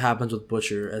the stuff that happens with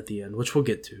Butcher at the end, which we'll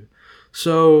get to.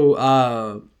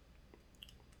 So,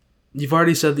 you've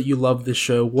already said that you love this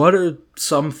show. What are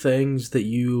some things that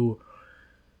you...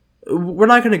 We're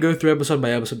not going to go through episode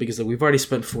by episode because we've already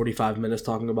spent 45 minutes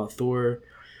talking about Thor.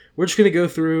 We're just going to go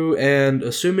through, and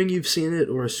assuming you've seen it,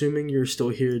 or assuming you're still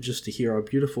here just to hear our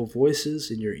beautiful voices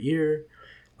in your ear,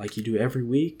 like you do every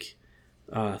week,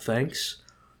 thanks.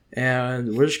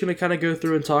 And we're just going to kind of go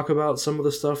through and talk about some of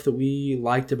the stuff that we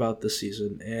liked about this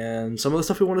season and some of the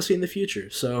stuff we want to see in the future.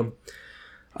 So,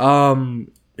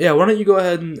 yeah, why don't you go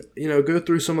ahead and, go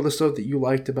through some of the stuff that you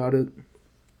liked about it?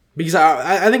 Because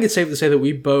I think it's safe to say that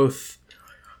we both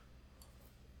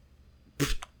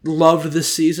loved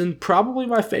this season. Probably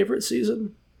my favorite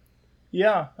season.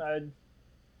 Yeah,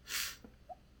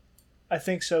 I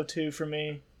think so too for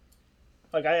me.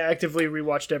 Like, I actively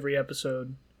rewatched every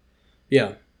episode.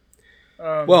 Yeah.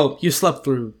 Well, you slept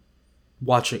through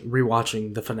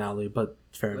rewatching the finale, but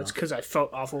fair enough. That's because I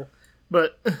felt awful.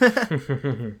 But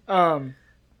I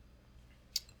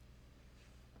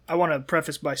want to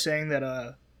preface by saying that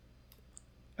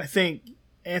I think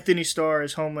Anthony Starr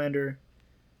as Homelander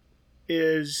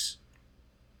is,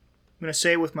 I'm going to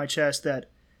say it with my chest, that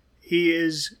he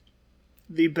is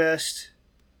the best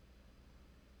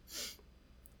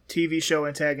TV show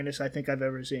antagonist I think I've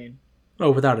ever seen. Oh,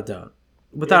 without a doubt.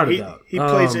 Without a doubt. He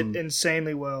plays it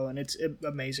insanely well, and it's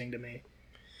amazing to me.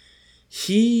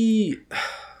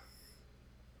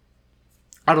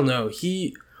 I don't know.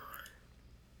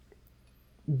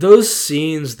 Those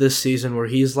scenes this season where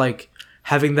he's like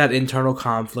having that internal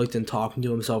conflict and talking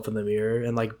to himself in the mirror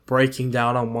and like breaking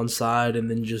down on one side and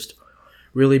then just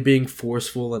really being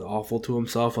forceful and awful to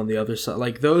himself on the other side.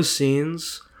 Like those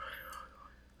scenes,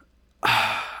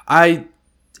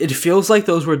 it feels like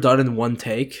those were done in one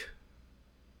take.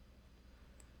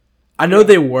 I know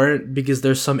they weren't because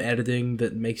there's some editing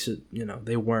that makes it,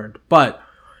 they weren't. But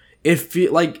it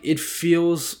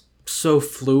feels so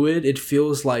fluid. It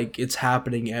feels like it's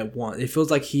happening at once. It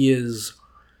feels like he is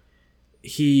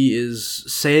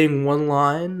saying one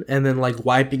line and then like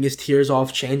wiping his tears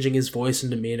off, changing his voice and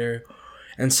demeanor,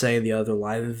 and saying the other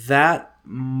line. That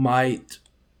might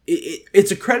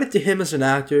it's a credit to him as an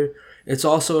actor. It's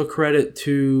also a credit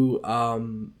to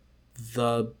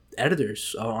the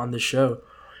editors on the show.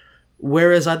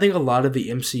 Whereas I think a lot of the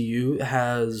MCU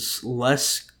has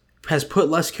put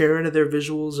less care into their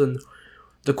visuals and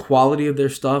the quality of their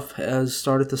stuff has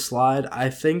started to slide. I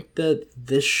think that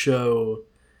this show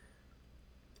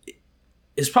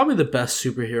is probably the best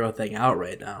superhero thing out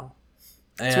right now.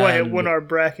 That's why it won our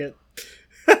bracket.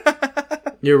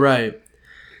 You're right.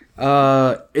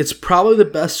 It's probably the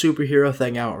best superhero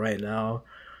thing out right now.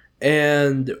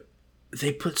 And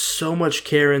they put so much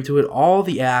care into it. All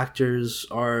the actors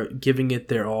are giving it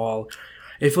their all.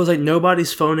 It feels like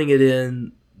nobody's phoning it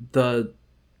in. The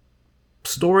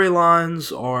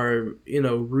storylines are,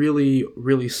 really,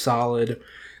 really solid.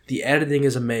 The editing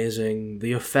is amazing.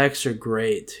 The effects are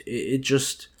great.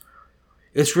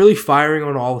 It's really firing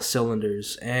on all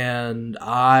cylinders. And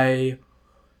I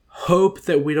hope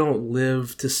that we don't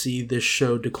live to see this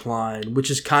show decline, which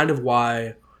is kind of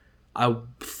why I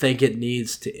think it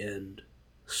needs to end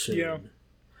soon. Yeah.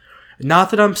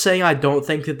 Not that I'm saying I don't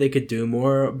think that they could do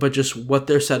more, but just what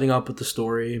they're setting up with the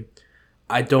story,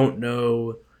 I don't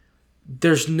know.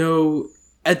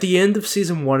 At the end of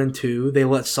season 1 and 2, they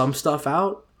let some stuff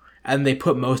out, and they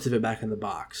put most of it back in the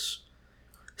box.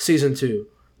 Season 2,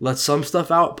 let some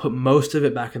stuff out, put most of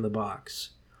it back in the box.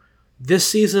 This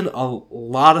season, a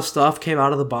lot of stuff came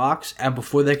out of the box, and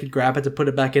before they could grab it to put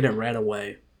it back in, it ran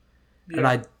away. Yeah. And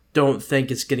I don't think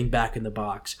it's getting back in the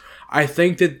box. I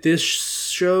think that this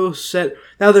show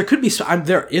now there could be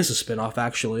there is a spinoff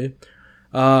actually.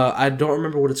 I don't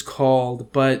remember what it's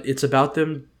called, but it's about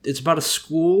a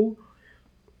school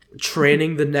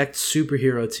training the next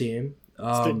superhero team.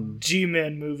 It's the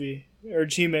G-Men movie or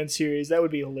G-Men series. That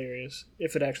would be hilarious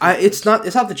if it actually. It's not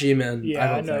the G-Men.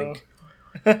 Yeah, I know. Think.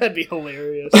 That'd be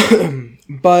hilarious.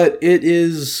 But it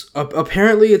is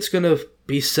apparently it's gonna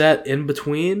be set in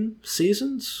between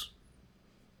seasons.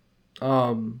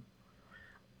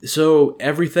 So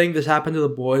everything that's happened to the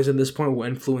boys at this point will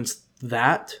influence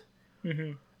that.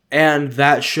 Mm-hmm. And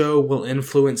that show will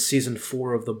influence season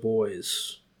 4 of The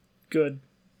Boys. Good.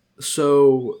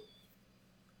 So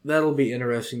that'll be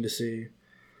interesting to see.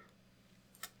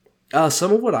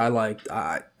 Some of what I liked,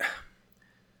 I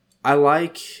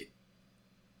like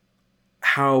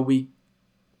how we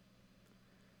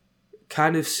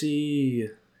kind of see,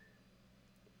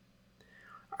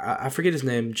 I forget his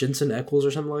name, Jensen Ackles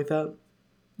or something like that.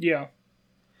 Yeah.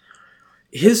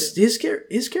 His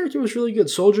character was really good.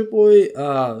 Soldier Boy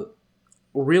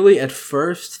really at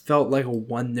first felt like a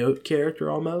one-note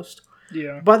character almost.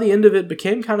 Yeah. By the end of it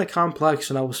became kind of complex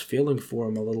and I was feeling for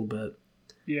him a little bit.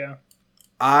 Yeah.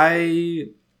 I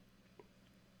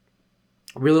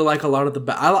really like a lot of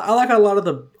I like a lot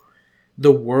of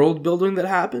the world building that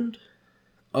happened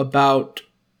about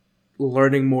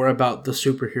learning more about the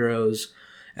superheroes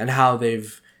and how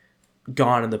they've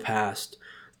gone in the past.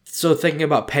 so thinking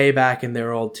about Payback and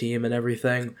their old team and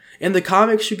everything. In the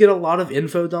comics, you get a lot of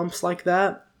info dumps like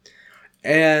that.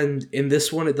 And in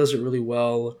this one, it does it really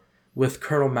well with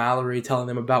Colonel Mallory telling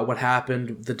them about what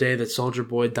happened the day that Soldier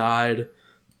Boy died,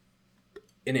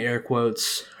 in air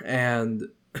quotes, and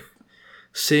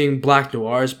seeing Black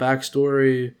Noir's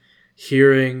backstory,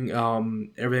 hearing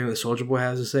everything that Soldier Boy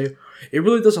has to say. It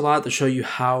really does a lot to show you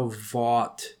how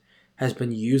Vought has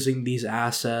been using these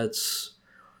assets.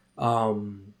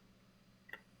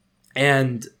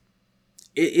 And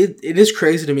it is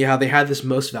crazy to me how they had this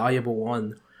most valuable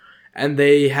one, and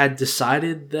they had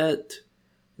decided that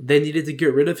they needed to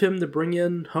get rid of him to bring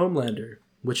in Homelander,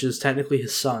 which is technically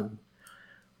his son.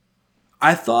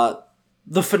 I thought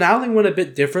the finale went a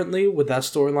bit differently with that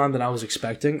storyline than I was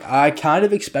expecting. I kind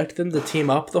of expected them to team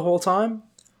up the whole time,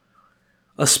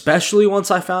 especially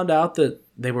once I found out that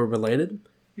they were related.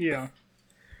 Yeah.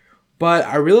 But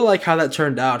I really like how that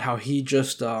turned out, how he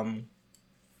just...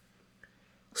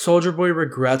 Soldier Boy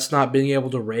regrets not being able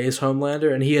to raise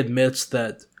Homelander, and he admits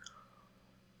that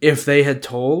if they had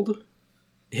told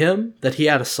him that he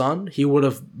had a son, he would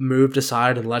have moved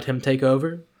aside and let him take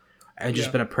over and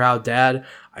just been a proud dad.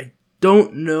 I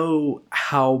don't know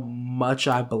how much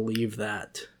I believe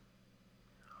that.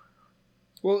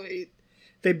 Well,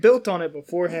 they built on it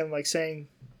beforehand, like saying,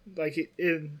 like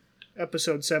in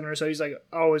episode 7 or so, he's like,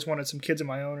 I always wanted some kids of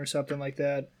my own or something like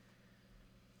that.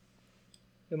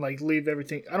 And like leave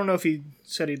everything. I don't know if he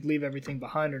said he'd leave everything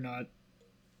behind or not.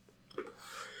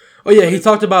 Oh yeah, he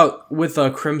talked about with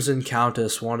Crimson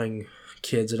Countess wanting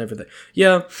kids and everything.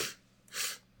 Yeah.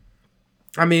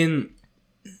 I mean,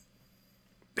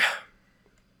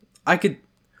 I could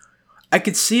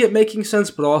see it making sense,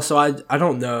 but also I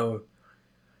don't know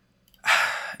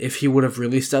if he would have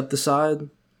really stepped aside.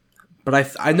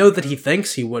 But I know that he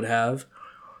thinks he would have.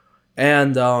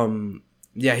 And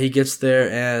yeah, he gets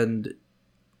there and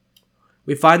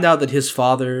we find out that his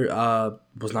father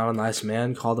was not a nice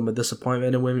man, called him a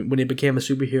disappointment, and when he became a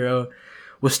superhero,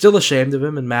 was still ashamed of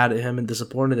him and mad at him and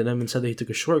disappointed in him and said that he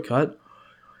took a shortcut.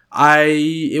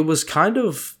 It was kind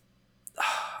of...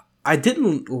 I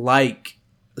didn't like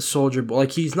Soldier Boy.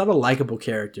 Like, he's not a likable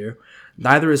character.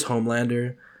 Neither is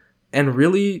Homelander. And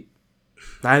really,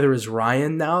 neither is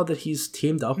Ryan now that he's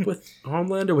teamed up with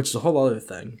Homelander, which is a whole other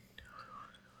thing.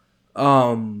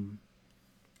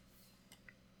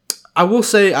 I will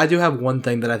say I do have one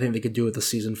thing that I think they could do with the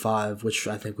season 5, which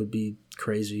I think would be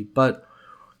crazy, but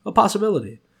a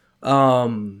possibility.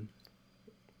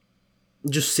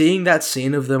 Just seeing that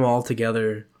scene of them all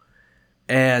together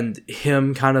and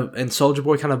him and Soldier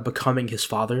Boy kind of becoming his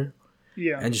father.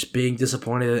 Yeah. And just being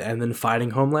disappointed and then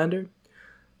fighting Homelander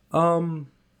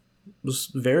was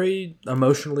very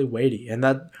emotionally weighty. And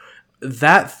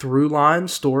that through line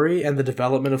story and the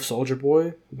development of Soldier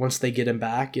Boy once they get him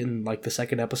back in like the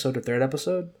second episode or third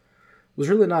episode was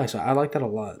really nice. I like that a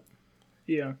lot.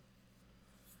 Yeah.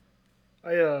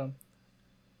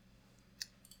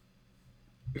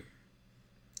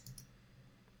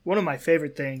 One of my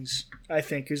favorite things, I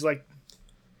think, is like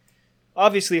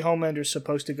obviously Homelander's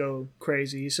supposed to go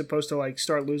crazy. He's supposed to like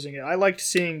start losing it. I liked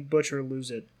seeing Butcher lose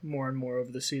it more and more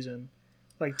over the season.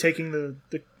 Like taking the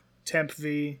temp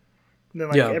V. And then,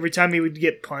 like, every time he would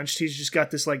get punched, he's just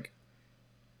got this, like,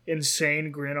 insane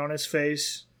grin on his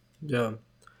face. Yeah.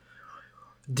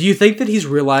 Do you think that he's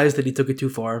realized that he took it too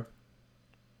far?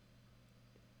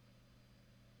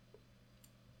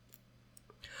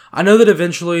 I know that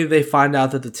eventually they find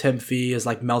out that the temp fee is,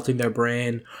 like, melting their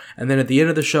brain. And then at the end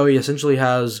of the show, he essentially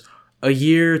has a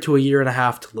year to a year and a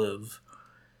half to live.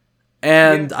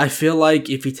 And I feel like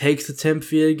if he takes the temp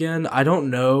fee again, I don't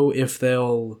know if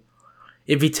they'll...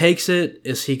 If he takes it,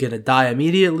 is he going to die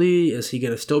immediately? Is he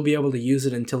going to still be able to use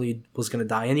it until he was going to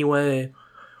die anyway?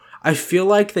 I feel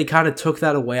like they kind of took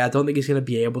that away. I don't think he's going to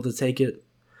be able to take it.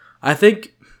 I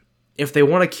think if they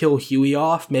want to kill Huey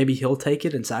off, maybe he'll take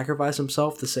it and sacrifice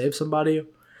himself to save somebody,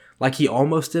 like he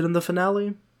almost did in the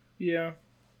finale. Yeah.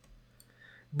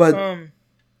 But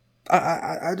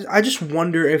I just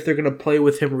wonder if they're going to play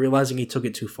with him realizing he took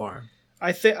it too far.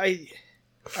 I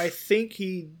think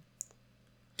he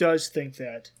does think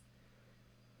that,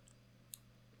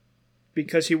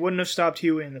 because he wouldn't have stopped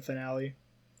Huey in the finale,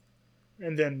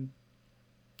 and then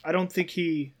I don't think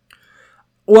he...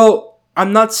 Well,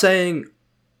 I'm not saying...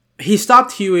 He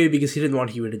stopped Huey because he didn't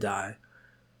want Huey to die.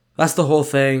 That's the whole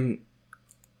thing.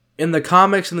 In the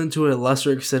comics and then to a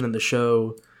lesser extent in the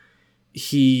show,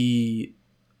 he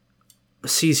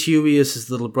sees Huey as his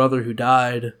little brother who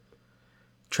died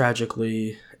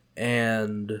tragically,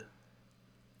 and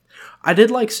I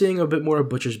did like seeing a bit more of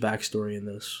Butcher's backstory in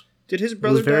this. Did his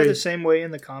brother die the same way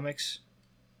in the comics?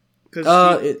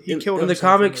 Because he killed in the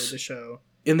himself comics. in the show.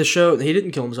 In the show, he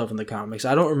didn't kill himself in the comics.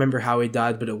 I don't remember how he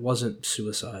died, but it wasn't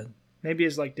suicide. Maybe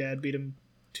his dad beat him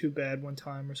too bad one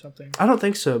time or something. I don't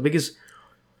think so because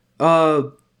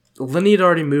Lenny had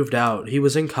already moved out. He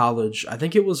was in college. I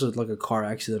think it was a car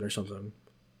accident or something.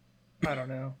 I don't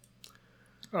know.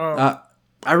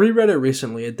 I reread it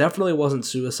recently. It definitely wasn't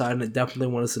suicide, and it definitely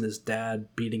wasn't his dad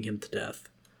beating him to death.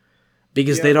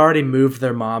 Because they'd already moved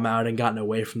their mom out and gotten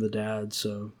away from the dad,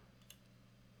 so...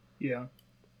 Yeah.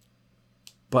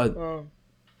 But...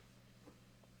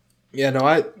 yeah, no,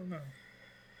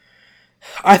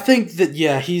 I think that,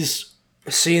 he's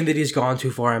seeing that he's gone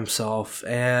too far himself,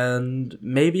 and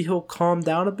maybe he'll calm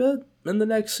down a bit in the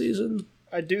next season.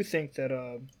 I do think that...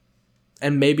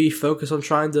 and maybe focus on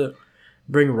trying to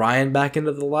bring Ryan back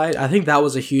into the light. I think that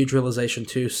was a huge realization,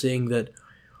 too, seeing that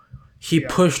he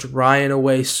pushed Ryan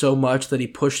away so much that he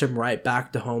pushed him right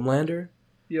back to Homelander.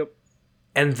 Yep.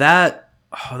 And that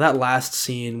last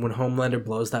scene when Homelander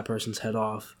blows that person's head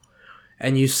off,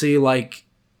 and you see,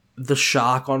 the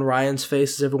shock on Ryan's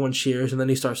face as everyone cheers, and then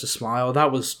he starts to smile,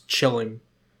 that was chilling.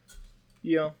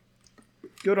 Yeah.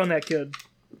 Good on that kid.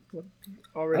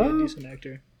 Already a decent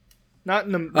actor. Not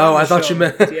in the. Not I in the thought show, you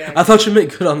meant. the I thought you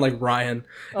meant good on Ryan.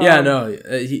 Yeah, no,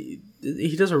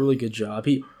 he does a really good job.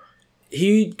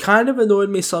 He kind of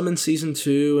annoyed me some in season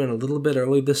 2 and a little bit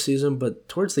early this season, but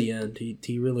towards the end,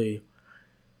 he really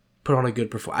put on a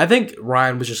good performance. I think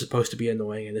Ryan was just supposed to be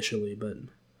annoying initially, but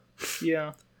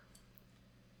yeah.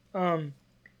 The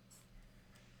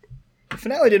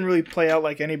finale didn't really play out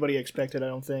like anybody expected. I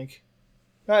don't think.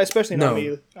 Especially not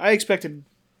me. I expected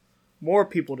more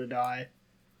people to die.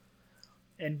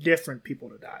 And different people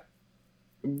to die.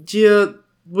 Yeah,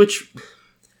 which...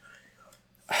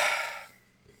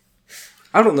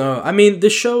 I don't know. I mean, the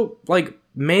show,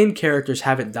 main characters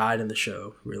haven't died in the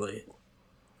show, really.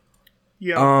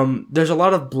 Yeah. There's a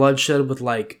lot of bloodshed with,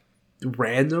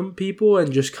 random people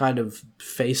and just kind of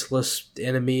faceless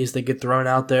enemies that get thrown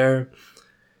out there.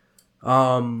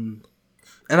 And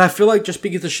I feel like just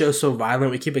because the show's so violent,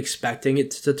 we keep expecting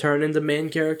it to turn into main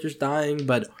characters dying,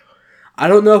 but... I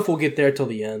don't know if we'll get there till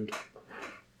the end.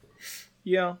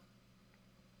 Yeah.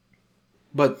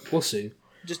 But we'll see.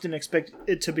 Just didn't expect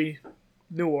it to be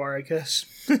noir, I guess.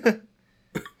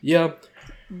 Yeah.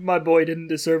 My boy didn't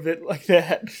deserve it like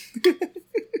that.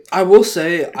 I will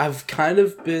say, I've kind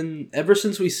of been... Ever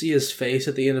since we see his face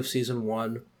at the end of Season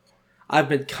 1, I've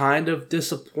been kind of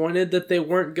disappointed that they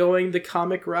weren't going the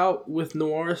comic route with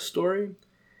Noir's story.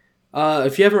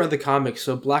 If you haven't read the comics,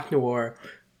 so Black Noir...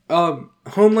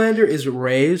 Homelander is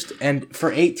raised, and for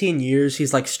 18 years,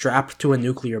 he's, strapped to a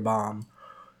nuclear bomb.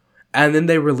 And then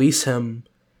they release him,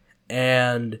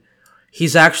 and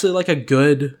he's actually, a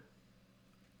good,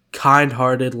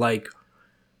 kind-hearted,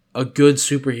 a good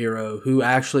superhero who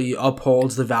actually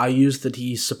upholds the values that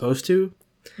he's supposed to.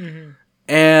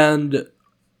 Mm-hmm.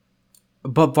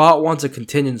 But Vought wants a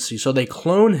contingency, so they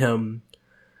clone him,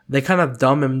 they kind of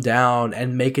dumb him down,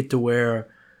 and make it to where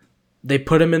they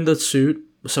put him in the suit,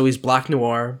 so he's Black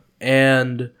Noir,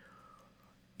 and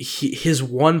his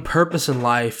one purpose in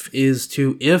life is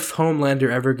to, if Homelander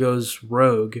ever goes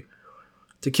rogue,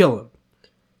 to kill him.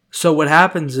 So what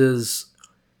happens is,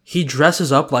 he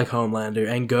dresses up like Homelander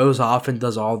and goes off and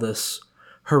does all this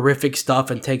horrific stuff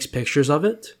and takes pictures of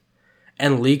it,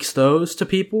 and leaks those to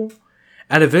people,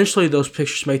 and eventually those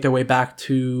pictures make their way back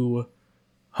to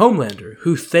Homelander,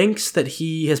 who thinks that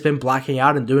he has been blacking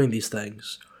out and doing these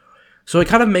things. So it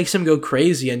kind of makes him go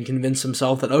crazy and convince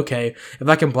himself that, okay, if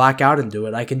I can black out and do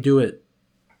it, I can do it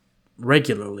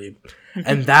regularly.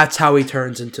 And that's how he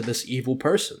turns into this evil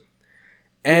person.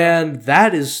 And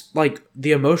that is,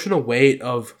 the emotional weight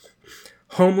of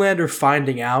Homelander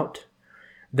finding out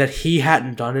that he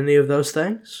hadn't done any of those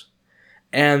things,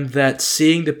 and that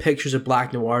seeing the pictures of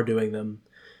Black Noir doing them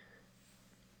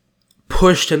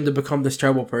pushed him to become this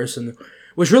terrible person,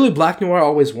 which really Black Noir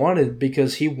always wanted,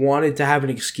 because he wanted to have an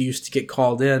excuse to get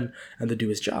called in and to do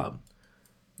his job.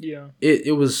 Yeah.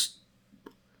 It was...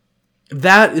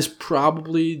 That is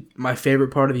probably my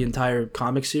favorite part of the entire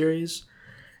comic series.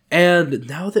 And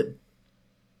now that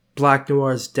Black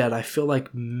Noir is dead, I feel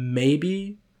like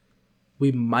maybe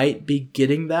we might be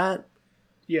getting that.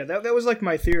 Yeah, that was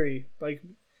my theory.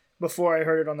 Before I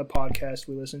heard it on the podcast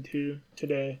we listened to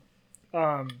today,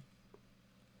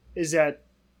 is that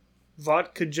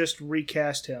Vought could just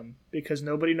recast him because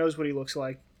nobody knows what he looks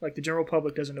like. The general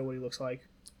public doesn't know what he looks like.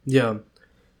 Yeah.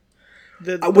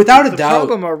 Without a doubt. The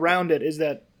problem around it is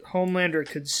that Homelander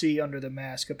could see under the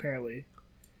mask, apparently.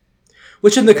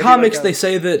 Which in the comics, they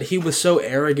say that he was so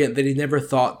arrogant that he never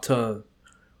thought to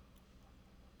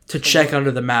check under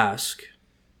the mask.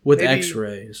 with Maybe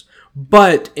X-rays.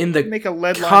 But in the make a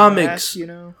lead line comics, mask, you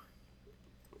know?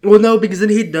 well, no, because then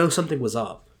he'd know something was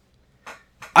up.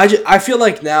 I feel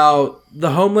like now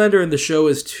the Homelander in the show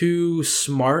is too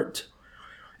smart,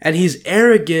 and he's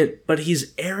arrogant, but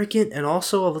he's arrogant and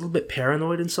also a little bit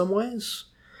paranoid in some ways.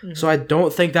 Mm-hmm. So I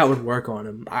don't think that would work on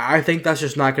him. I think that's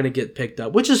just not going to get picked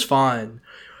up, which is fine.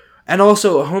 And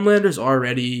also, Homelander's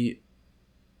already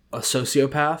a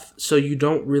sociopath, so you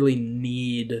don't really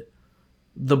need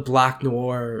the Black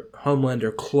Noir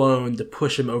Homelander clone to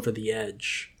push him over the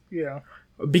edge. Yeah.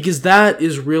 Because that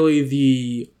is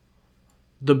really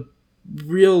the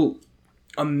real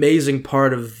amazing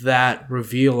part of that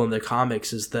reveal in the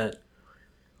comics, is that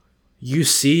you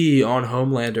see on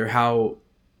Homelander how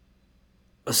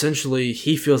essentially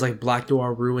he feels like Black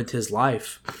Noir ruined his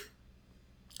life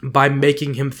by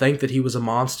making him think that he was a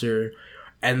monster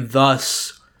and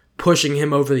thus pushing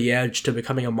him over the edge to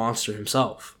becoming a monster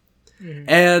himself. Mm-hmm.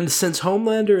 And since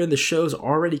Homelander in the show's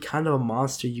already kind of a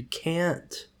monster, you're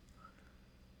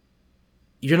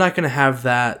not going to have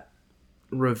that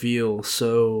reveal,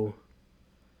 so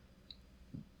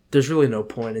there's really no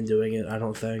point in doing it, I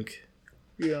don't think.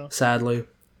 Yeah. Sadly.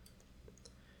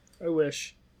 I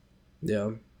wish.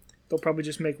 Yeah. They'll probably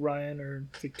just make Ryan or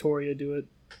Victoria do it.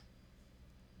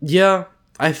 Yeah,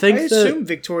 I assume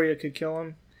Victoria could kill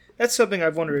him. That's something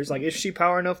I've wondered, is like, is she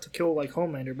power enough to kill like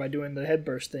Homelander by doing the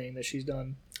headburst thing that she's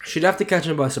done? She'd have to catch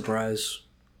him by surprise.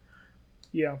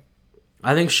 Yeah.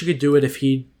 I think she could do it if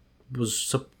he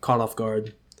was caught off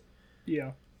guard.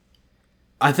 Yeah.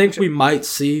 I think we might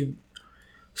see...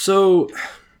 So,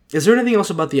 is there anything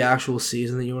else about the actual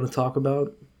season that you want to talk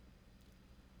about?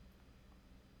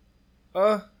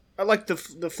 I like the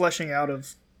fleshing out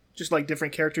of just like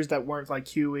different characters that weren't like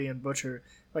Huey and Butcher.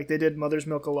 Like they did Mother's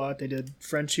Milk a lot. They did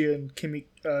Frenchie and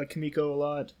Kimiko a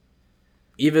lot.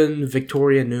 Even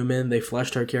Victoria Newman, they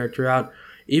fleshed her character out.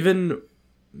 Even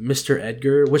Mr.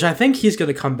 Edgar, which I think he's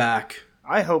going to come back.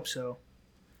 I hope so.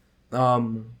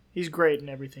 He's great in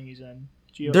everything he's in.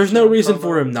 There's no reason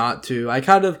for him not to. I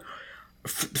kind of...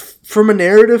 from a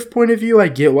narrative point of view, I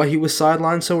get why he was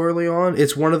sidelined so early on.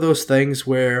 It's one of those things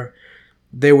where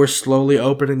they were slowly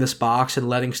opening this box and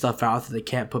letting stuff out that they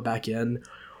can't put back in.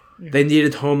 They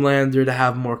needed Homelander to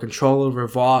have more control over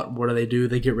Vought. What do?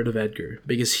 They get rid of Edgar.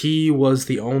 Because he was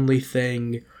the only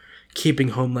thing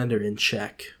keeping Homelander in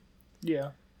check.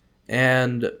 Yeah.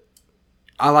 And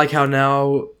I like how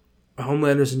now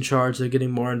Homelander's in charge. They're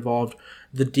getting more involved.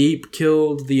 The Deep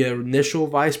killed the initial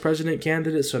vice president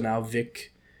candidate, so now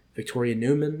Victoria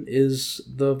Newman is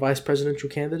the vice presidential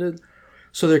candidate.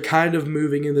 So they're kind of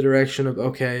moving in the direction of,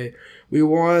 okay, we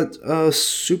want a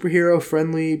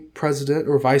superhero-friendly president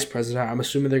or vice president. I'm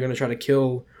assuming they're going to try to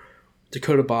kill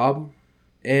Dakota Bob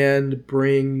and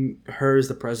bring her as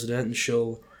the president, and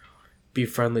she'll be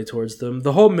friendly towards them.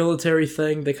 The whole military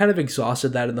thing, they kind of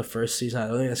exhausted that in the first season. I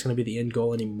don't think that's going to be the end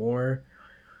goal anymore.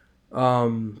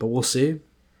 But we'll see.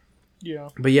 Yeah.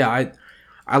 But yeah,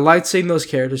 I liked seeing those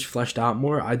characters fleshed out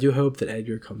more. I do hope that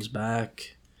Edgar comes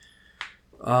back.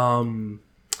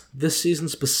 This season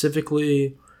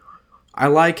specifically, I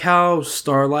like how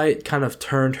Starlight kind of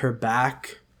turned her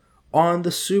back on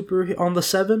the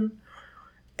Seven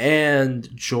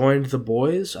and joined the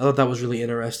boys. I thought that was really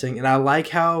interesting. And I like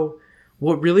how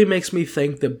what really makes me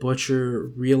think that Butcher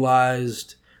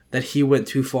realized that he went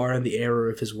too far in the error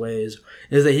of his ways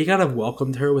is that he kind of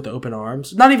welcomed her with open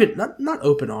arms. Not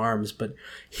open arms, but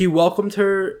he welcomed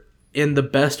her in the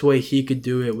best way he could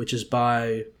do it, which is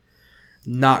by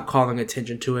not calling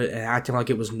attention to it and acting like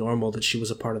it was normal that she was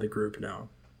a part of the group now.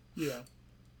 Yeah.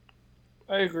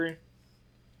 I agree.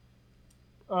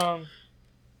 Because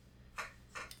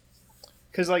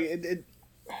like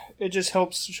it just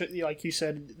helps, like you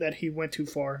said, that he went too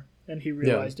far and he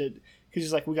realized it. Because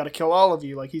he's like, we got to kill all of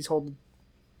you. Like he's holding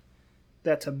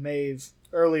that to Maeve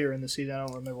earlier in the season. I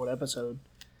don't remember what episode.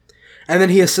 And then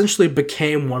he essentially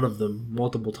became one of them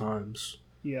multiple times.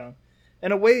 Yeah.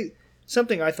 And a way,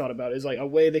 something I thought about is like a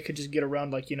way they could just get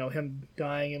around, like, you know, him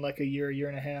dying in like a year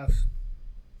and a half.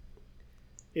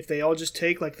 If they all just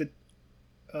take like the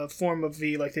form of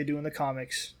V like they do in the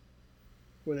comics,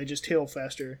 where they just heal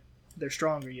faster. They're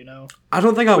stronger, you know? I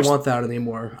don't think I want that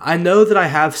anymore. I know that I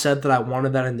have said that I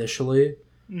wanted that initially.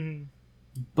 Mm-hmm.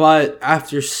 But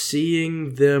after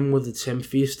seeing them with the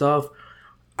Timothy stuff,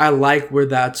 I like where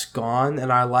that's gone.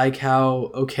 And I like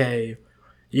how, okay,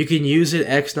 you can use it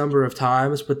X number of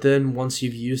times, but then once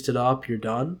you've used it up, you're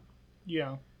done.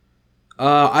 Yeah.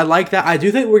 I like that. I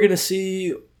do think we're going to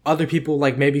see other people,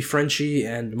 like maybe Frenchie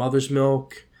and Mother's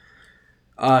Milk.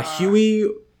 Huey...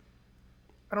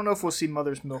 I don't know if we'll see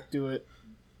Mother's Milk do it.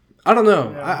 I don't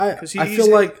know. Yeah, I feel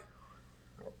like...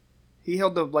 he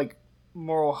held the like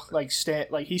moral like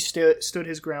he stood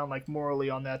his ground like morally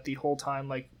on that the whole time,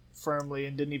 like firmly,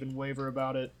 and didn't even waver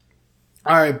about it.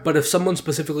 All right, but if someone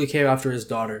specifically came after his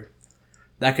daughter,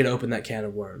 that could open that can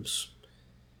of worms.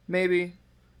 Maybe.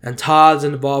 And Todd's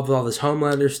involved with all this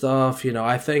Homelander stuff. You know,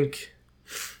 I think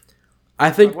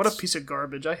What a piece of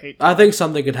garbage! I hate. Todd. I think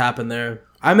something could happen there.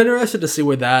 I'm interested to see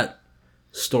where that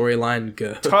storyline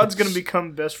goes. Todd's gonna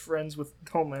become best friends with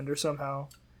Homelander somehow.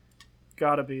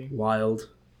 Gotta be wild.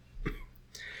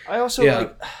 I also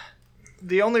like.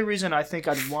 The only reason I think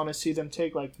I'd want to see them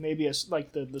take like maybe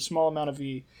the small amount of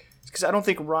E, is because I don't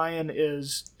think Ryan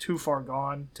is too far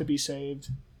gone to be saved.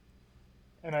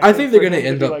 And I think they're gonna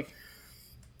end up. Like,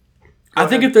 I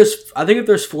think if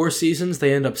there's 4 seasons,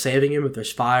 they end up saving him. If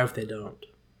there's 5, they don't.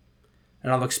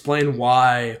 And I'll explain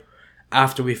why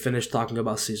after we finish talking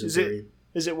about season 3.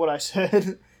 Is it what I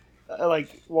said?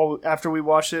 After we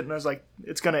watched it, and I was like,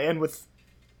 it's gonna end with.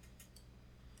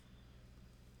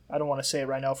 I don't want to say it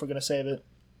right now if we're gonna save it.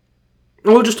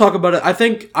 We'll just talk about it.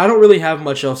 I don't really have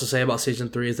much else to say about season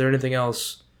 3. Is there anything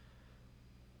else?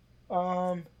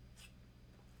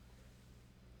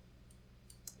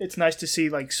 It's nice to see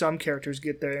like some characters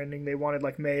get their ending they wanted,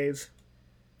 like Maeve.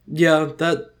 Yeah,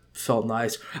 that felt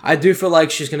nice. I do feel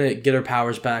like she's gonna get her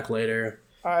powers back later.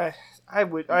 I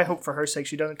hope for her sake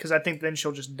she doesn't, because I think then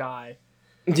she'll just die.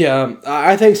 Yeah,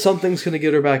 I think something's gonna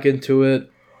get her back into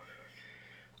it.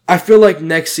 I feel like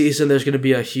next season there's gonna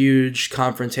be a huge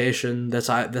confrontation that's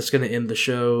gonna end the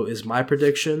show, is my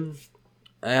prediction.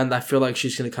 And I feel like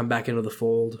she's gonna come back into the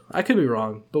fold. I could be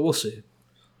wrong, but we'll see.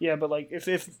 Yeah, but like if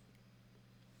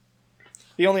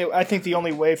I think the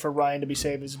only way for Ryan to be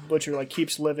saved is Butcher like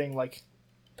keeps living like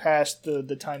past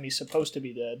the time he's supposed to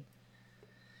be dead.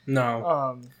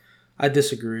 No. I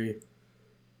disagree.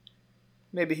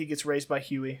 Maybe he gets raised by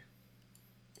Huey.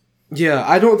 Yeah,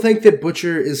 I don't think that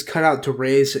Butcher is cut out to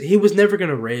raise. He was never going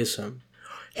to raise him.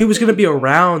 He was going to be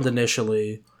around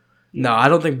initially. No, I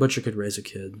don't think Butcher could raise a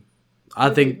kid. I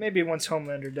think maybe once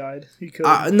Homelander died, he could.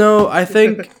 No, I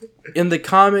think in the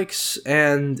comics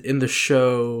and in the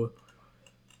show,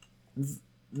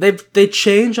 they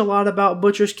change a lot about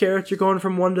Butcher's character going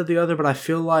from one to the other, but I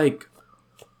feel like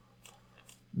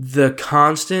the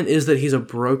constant is that he's a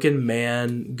broken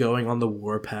man going on the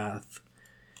warpath.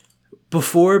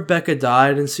 Before Becca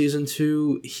died in season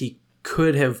 2, he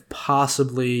could have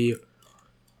possibly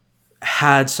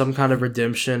had some kind of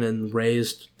redemption and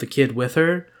raised the kid with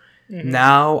her. Mm-hmm.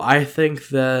 Now, I think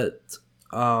that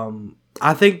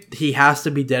I think he has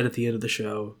to be dead at the end of the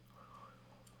show.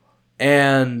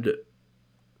 And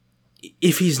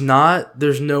if he's not,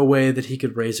 there's no way that he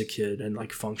could raise a kid and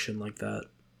like function like that.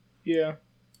 Yeah.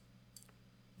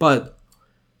 But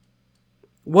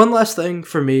one last thing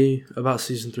for me about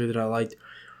season 3 that I liked,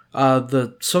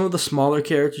 some of the smaller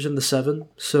characters in the 7.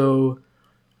 So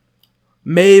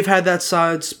Maeve had that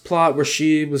side plot where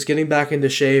she was getting back into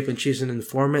shape and she's an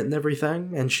informant and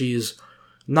everything, and she's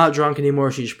not drunk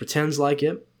anymore. She just pretends like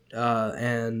it,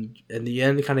 and in the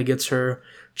end, kind of gets her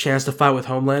chance to fight with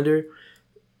Homelander.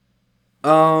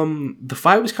 The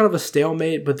fight was kind of a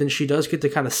stalemate, but then she does get to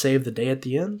kind of save the day at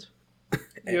the end.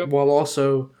 Yep. While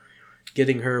also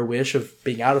getting her wish of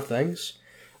being out of things.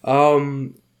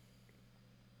 The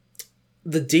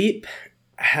Deep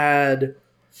had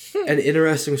an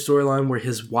interesting storyline where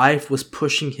his wife was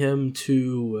pushing him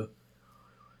to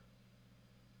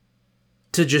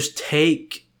just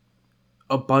take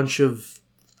a bunch of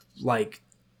like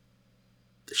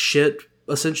shit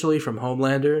essentially from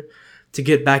Homelander to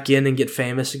get back in and get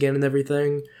famous again and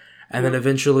everything. And then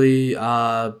eventually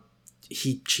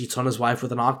he cheats on his wife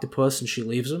with an octopus and she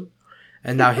leaves him.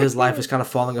 And now his life is kind of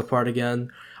falling apart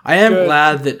again. I'm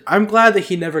glad that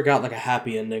he never got like a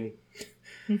happy ending.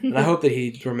 And I hope that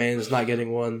he remains not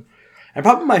getting one. And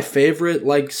probably my favorite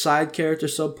like side character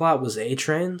subplot was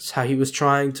A-Train's. How he was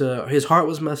his heart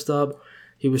was messed up.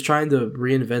 He was trying to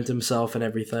reinvent himself and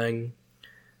everything.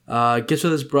 Gets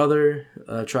with his brother,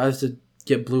 tries to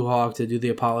get Blue Hawk to do the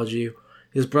apology.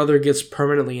 His brother gets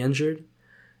permanently injured.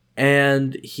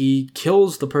 And he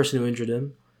kills the person who injured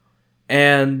him.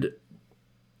 And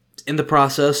in the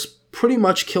process, pretty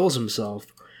much kills himself.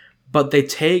 But they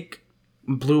take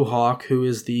Blue Hawk, who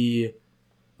is the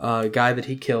guy that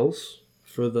he kills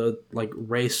for the like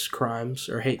race crimes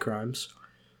or hate crimes.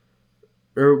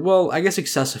 Or, well, I guess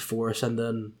excessive force, and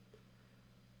then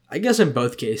I guess in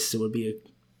both cases it would be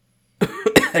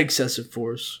excessive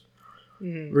force.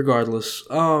 Mm-hmm. Regardless.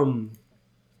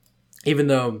 Even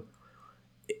though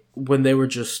when they were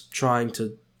just trying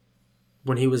to,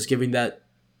 when he was giving that,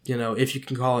 if you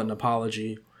can call it an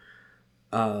apology,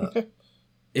 when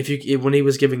he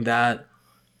was giving that,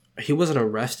 he wasn't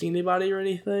arresting anybody or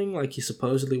anything like he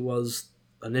supposedly was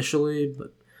initially,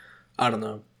 but I don't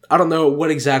know. I don't know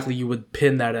what exactly you would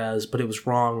pin that as, but it was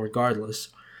wrong regardless.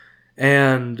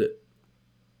 And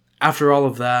after all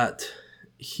of that,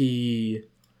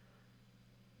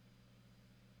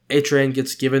 A-Train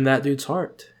gets given that dude's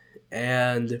heart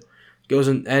and goes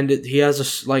he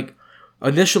has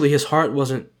initially his heart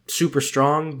wasn't super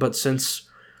strong, but since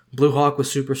Blue Hawk was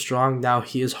super strong, now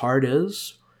his heart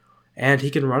is, and he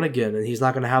can run again, and he's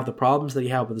not going to have the problems that he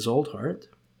had with his old heart.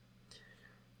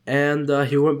 And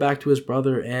he went back to his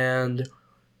brother, and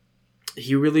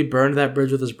he really burned that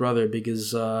bridge with his brother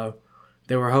because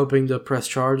they were hoping to press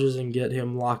charges and get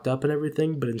him locked up and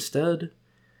everything, but instead,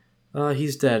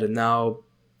 he's dead, and now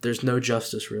there's no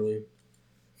justice, really.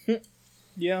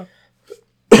 Yeah.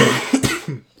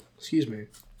 Excuse me.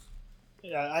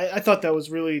 Yeah, I thought that was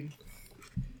really...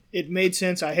 It made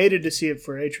sense. I hated to see it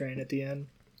for A-Train at the end.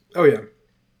 Oh, yeah.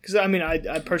 Because, I mean,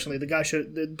 I personally,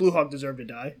 the Blue Hawk deserved to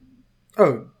die.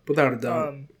 Oh, without a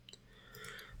doubt.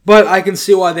 But I can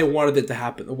see why they wanted it to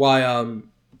happen. Why,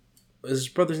 is his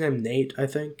brother's name Nate, I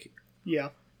think? Yeah.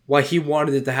 Why he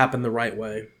wanted it to happen the right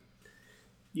way.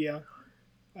 Yeah,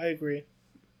 I agree.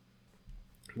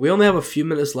 We only have a few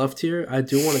minutes left here. I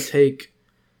do want to take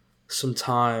some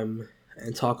time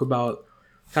and talk about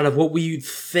kind of what we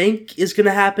think is going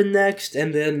to happen next,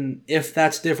 and then if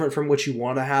that's different from what you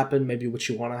want to happen, maybe what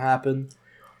you want to happen.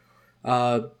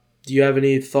 Do you have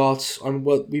any thoughts on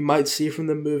what we might see from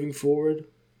them moving forward?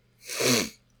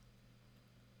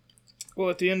 Well,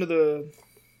 at the end of the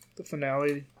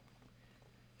finale,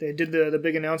 they did the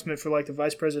big announcement for like the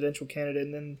vice presidential candidate,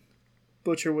 and then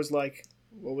Butcher was like,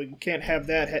 "Well, we can't have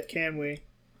that, can we?"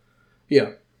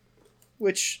 Yeah.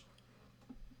 Which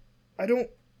I don't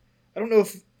know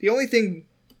if the only thing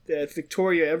that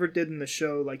Victoria ever did in the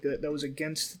show like that was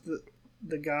against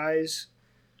the guys.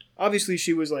 Obviously,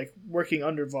 she was like working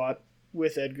under Vought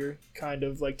with Edgar, kind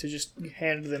of like to just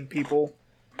hand them people,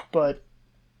 but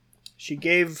she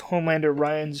gave Homelander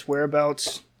Ryan's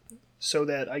whereabouts so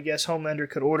that I guess Homelander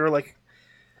could order like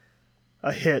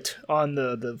a hit on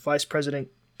the vice president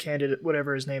candidate,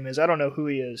 whatever his name is. I don't know who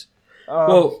he is.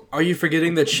 Well, are you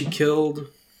forgetting that she killed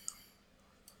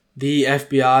the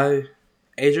FBI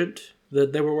agent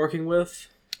that they were working with?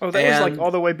 Oh, that was like all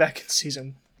the way back in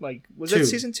season. Like, was that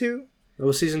season 2? It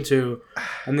was season 2,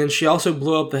 and then she also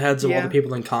blew up the heads of all the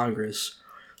people in Congress.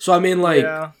 So I mean, like,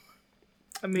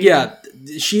 yeah,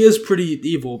 she is pretty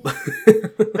evil.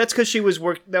 That's because she was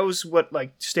That was what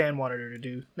like Stan wanted her to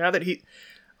do. Now that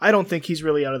I don't think he's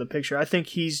really out of the picture. I think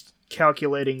he's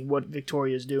calculating what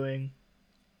Victoria's doing.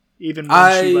 Even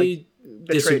when she like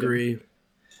disagree.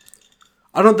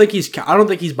 I don't think he's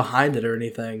behind it or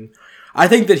anything. I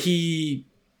think that he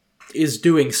is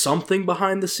doing something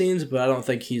behind the scenes, but I don't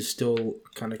think he's still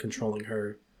kind of controlling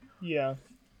her. Yeah.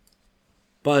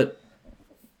 But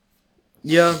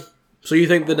yeah, so you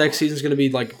think the next season's going to be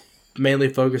like mainly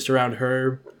focused around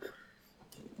her?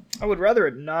 I would rather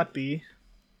it not be.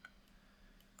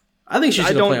 I think she's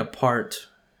going to play a part.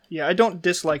 Yeah, I don't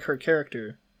dislike her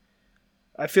character.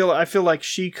 I feel like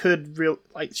she could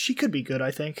be good,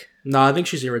 I think. No, I think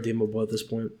she's irredeemable at this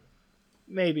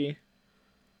point.Maybe.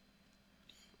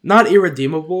 Not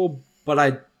irredeemable, but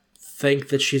I think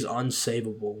that she's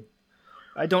unsavable.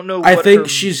 I don't know. I think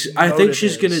she's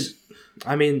gonna.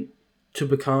 I mean, to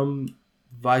become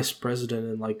vice president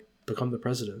and like become the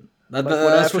president.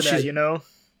 That's what she's. You know.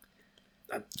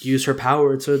 Use her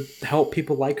power to help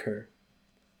people like her,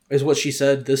 is what she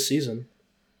said this season.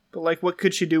 But like, what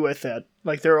could she do with that?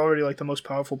 Like, they're already like the most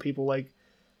powerful people. Like,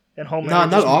 and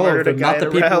Homelander not all of them. Not the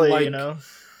people rally, like. You know.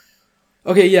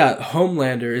 Okay, yeah,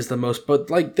 Homelander is the most, but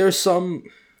like, there's some.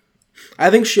 I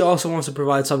think she also wants to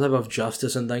provide some type of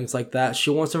justice and things like that.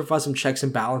 She wants to provide some checks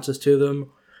and balances to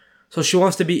them, so she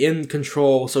wants to be in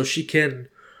control, so she can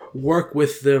work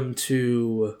with them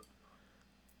to.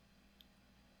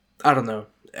 I don't know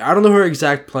her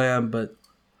exact plan, but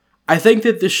I think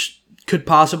that this could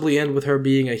possibly end with her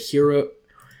being a hero.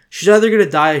 She's either going to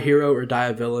die a hero or die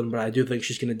a villain, but I do think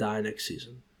she's going to die next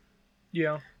season.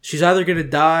 Yeah. She's either going to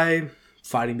die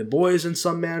fighting the boys in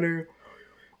some manner,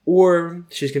 or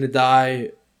she's going to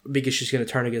die because she's going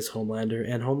to turn against Homelander,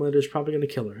 and Homelander's probably going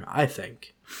to kill her, I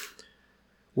think.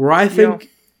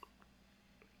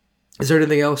 Is there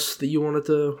anything else that you want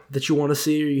to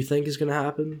see or you think is going to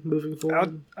happen moving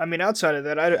forward? I mean, outside of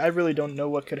that, I really don't know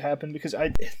what could happen because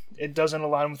it doesn't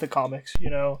align with the comics, you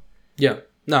know. Yeah.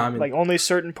 No, I mean, like only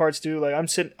certain parts do. Like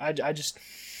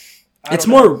it's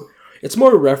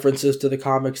more references to the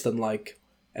comics than like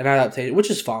an adaptation,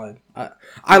 which is fine.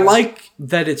 I like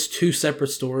that it's two separate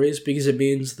stories because it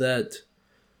means that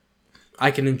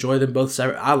I can enjoy them both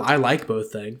separate. I like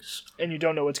both things. And you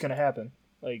don't know what's going to happen.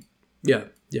 Like, yeah.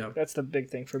 That's the big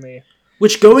thing for me.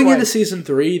 Which going into season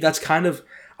 3, that's kind of...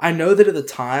 I know that at the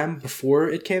time, before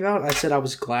it came out, I said I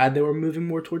was glad they were moving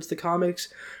more towards the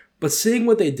comics. But seeing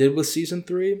what they did with season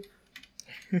 3,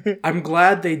 I'm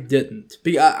glad they didn't.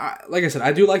 Like I said,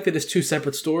 I do like that it's 2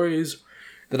 separate stories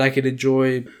that I can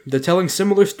enjoy. They're telling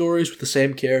similar stories with the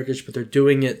same characters, but they're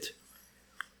doing it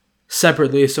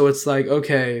separately. So it's like,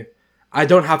 okay, I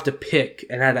don't have to pick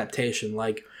an adaptation.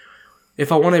 Like,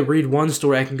 if I want to read one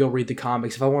story, I can go read the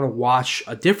comics. If I want to watch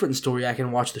a different story, I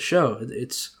can watch the show.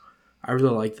 I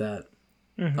really like that.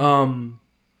 Mm-hmm.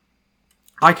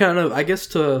 I guess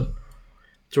to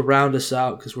round us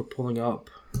out, because we're pulling up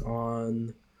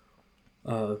on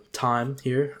time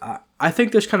here, I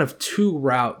think there's kind of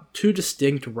two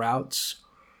distinct routes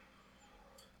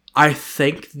I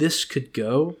think this could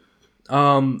go.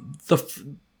 The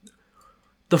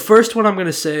first one I'm going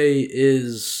to say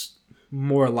is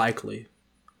more likely,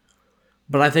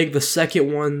 but I think the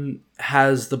second one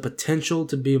has the potential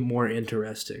to be more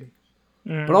interesting,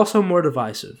 but also more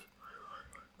divisive.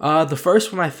 The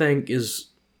first one I think is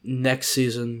next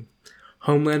season.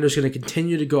 Homelander's going to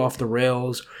continue to go off the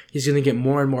rails. He's going to get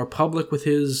more and more public with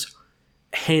his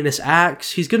heinous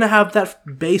acts. He's going to have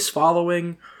that base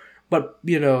following, but,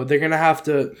 they're going to have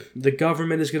to... The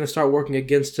government is going to start working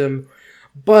against him.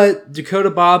 But Dakota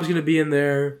Bob's going to be in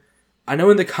there. I know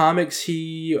in the comics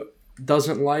he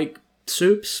doesn't like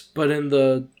soups, but in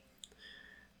the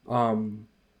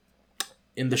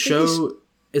show,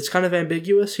 it's kind of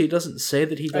ambiguous. He doesn't say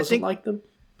that he doesn't like them.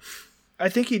 I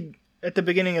think at the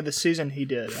beginning of the season, he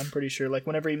did. I'm pretty sure. Like,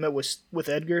 whenever he met with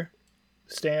Edgar.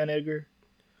 Stan Edgar.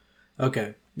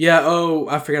 Okay. Yeah,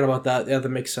 I forgot about that. Yeah, that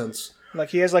makes sense. Like,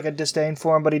 he has, like, a disdain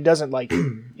for him, but he doesn't, like...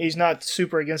 he's not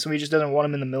super against him. He just doesn't want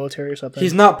him in the military or something.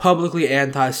 He's not publicly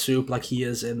anti-soup like he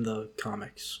is in the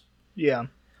comics. Yeah.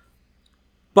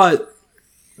 But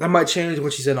that might change when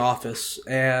she's in office.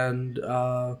 And,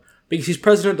 because he's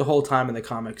president the whole time in the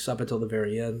comics, up until the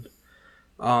very end.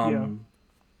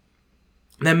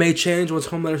 That may change once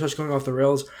Homelander starts going off the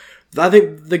rails. I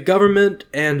think the government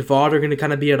and Vought are going to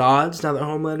kind of be at odds now that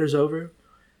Homelander's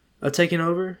taking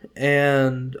over.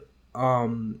 And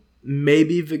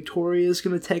maybe Victoria's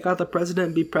going to take out the president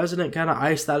and be president, kind of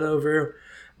ice that over.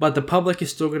 But the public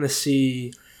is still going to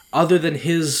see, other than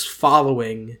his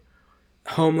following,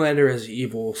 Homelander as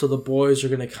evil. So the boys are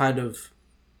going to kind of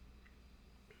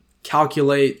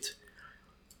calculate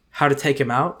how to take him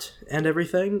out and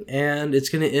everything, and it's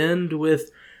going to end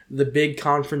with the big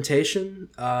confrontation.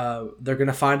 They're going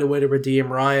to find a way to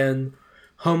redeem Ryan.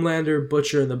 Homelander,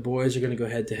 Butcher, and the boys are going to go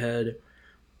head-to-head.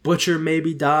 Butcher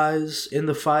maybe dies in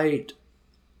the fight.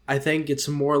 I think it's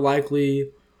more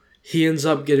likely he ends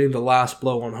up getting the last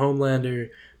blow on Homelander,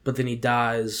 but then he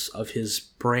dies of his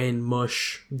brain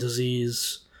mush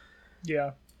disease.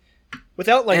 Yeah.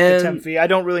 Without, the temp fee, I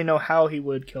don't really know how he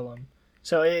would kill him.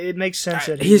 So it makes sense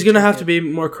that he's going to have to be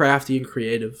more crafty and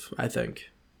creative, I think.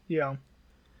 Yeah.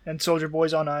 And Soldier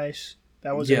Boy's on ice.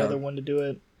 That was another one to do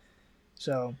it.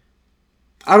 So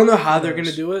I don't know how they're going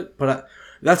to do it, but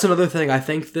that's another thing. I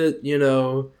think that,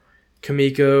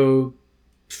 Kamiko,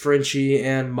 Frenchie,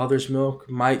 and Mother's Milk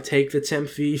might take the temp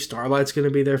fee. Starlight's going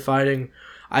to be there fighting.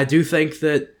 I do think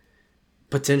that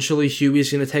potentially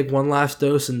Huey's going to take one last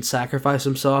dose and sacrifice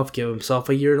himself, give himself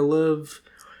a year to live.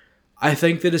 I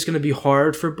think that it's going to be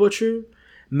hard for Butcher.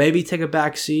 Maybe take a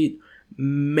back seat.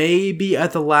 Maybe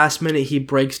at the last minute he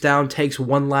breaks down, takes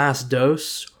one last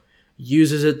dose,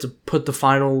 uses it to put the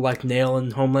final nail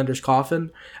in Homelander's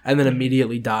coffin, and then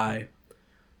immediately die.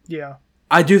 Yeah.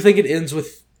 I do think it ends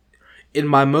with, in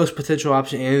my most potential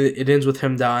option, it ends with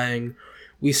him dying.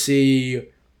 We see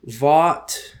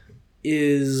Vought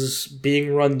is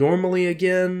being run normally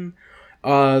again.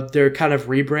 They're kind of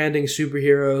rebranding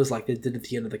superheroes like they did at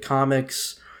the end of the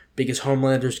comics because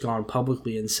Homelander's gone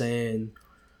publicly insane,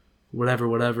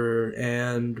 whatever,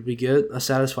 and we get a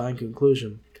satisfying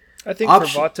conclusion. I think for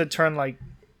Vought to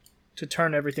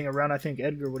turn everything around, I think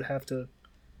Edgar would have to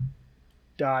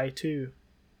die too.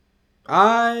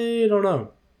 I don't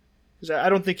know. Because I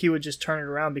don't think he would just turn it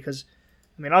around because,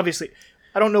 obviously,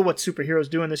 I don't know what superheroes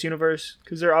do in this universe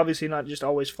because they're obviously not just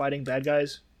always fighting bad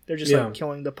guys. They're just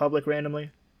killing the public randomly.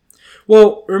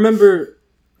 Well, remember,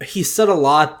 he said a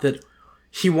lot that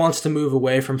he wants to move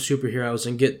away from superheroes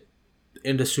and get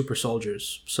into super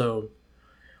soldiers. So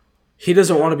he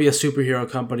doesn't want to be a superhero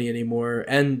company anymore.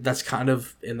 And that's kind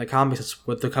of, in the comics, that's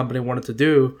what the company wanted to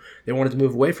do. They wanted to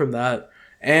move away from that.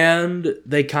 And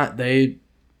they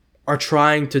are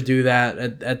trying to do that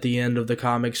at the end of the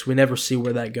comics. We never see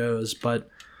where that goes, but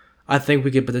I think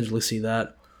we could potentially see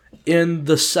that. In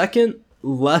the second,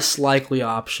 less likely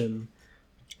option,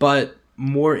 but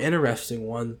more interesting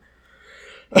one,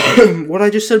 what I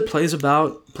just said plays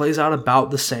out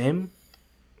about the same.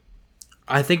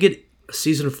 I think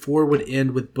season 4 would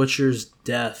end with Butcher's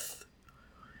death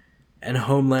and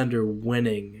Homelander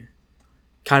winning.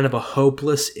 Kind of a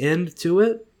hopeless end to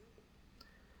it.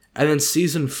 And then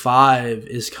season 5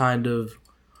 is kind of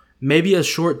maybe a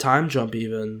short time jump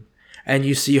even. And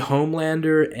you see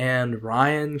Homelander and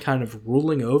Ryan kind of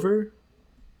ruling over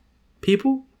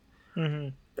people. Mm-hmm.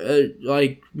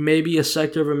 Like maybe a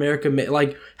sector of America,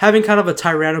 like having kind of a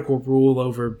tyrannical rule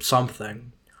over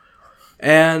something.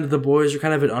 And the boys are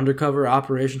kind of an undercover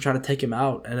operation trying to take him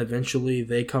out. And eventually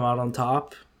they come out on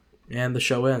top and the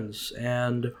show ends.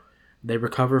 And they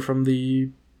recover from the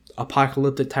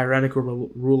apocalyptic tyrannical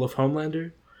rule of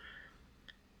Homelander.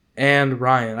 And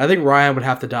Ryan. I think Ryan would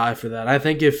have to die for that. I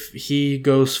think if he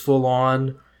goes full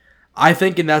on, I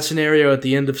think in that scenario at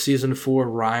the end of season 4,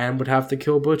 Ryan would have to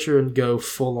kill Butcher and go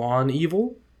full on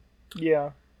evil.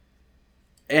 Yeah.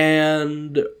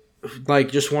 And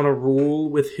like just want to rule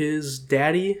with his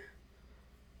daddy.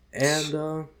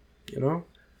 And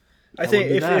I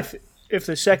think if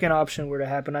the second option were to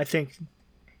happen, I think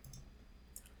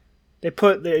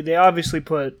they obviously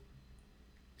put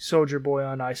Soldier Boy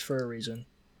on ice for a reason.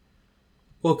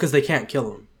 Well, because they can't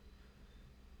kill him.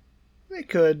 They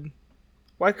could.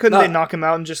 Why couldn't they knock him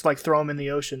out and just like throw him in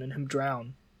the ocean and him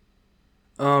drown?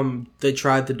 They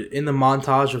tried to in the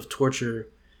montage of torture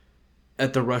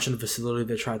at the Russian facility.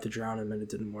 They tried to drown him and it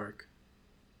didn't work.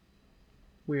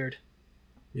 Weird.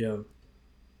 Yeah.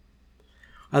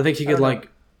 I think he could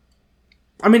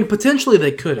I mean, potentially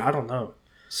they could. I don't know.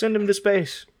 Send him to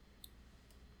space.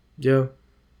 Yeah.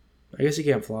 I guess he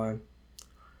can't fly.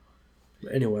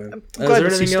 But anyway. I'm glad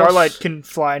to see Starlight can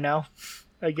fly now,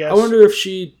 I guess. I wonder if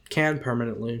she can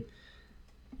permanently.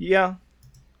 Yeah.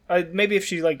 Maybe if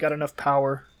she got enough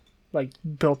power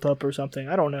built up or something.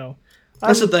 I don't know.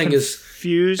 That's the thing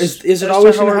confused. Is it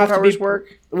always going to have to be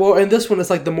work? Well, in this one, it's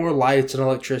the more lights and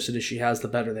electricity she has, the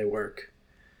better they work.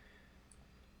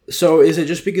 So is it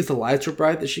just because the lights are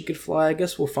bright that she could fly? I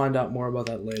guess we'll find out more about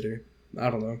that later.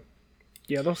 I don't know.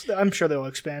 Yeah, I'm sure they'll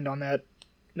expand on that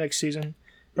next season.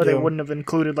 Or they wouldn't have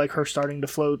included her starting to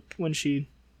float when she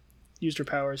used her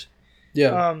powers.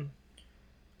 Yeah.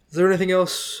 Is there anything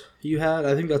else you had?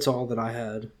 I think that's all that I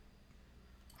had. I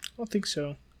don't think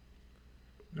so.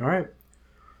 All right.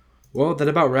 Well, that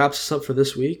about wraps us up for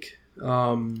this week.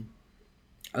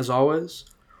 As always,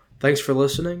 thanks for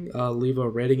listening. Leave a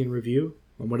rating and review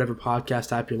on whatever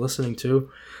podcast app you're listening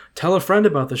to. Tell a friend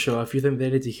about the show if you think they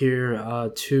need to hear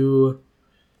two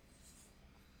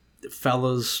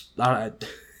fellas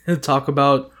talk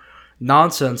about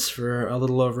nonsense for a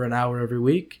little over an hour every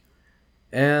week.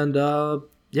 And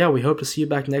we hope to see you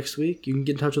back next week. You can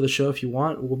get in touch with the show if you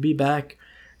want. We'll be back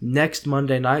next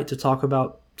Monday night to talk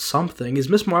about something. Is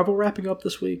Ms. Marvel wrapping up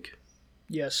this week?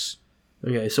 Yes.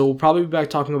 Okay, so we'll probably be back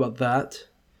talking about that.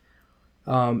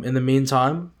 In the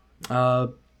meantime,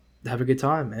 have a good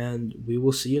time, and we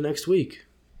will see you next week.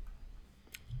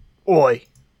 Oi.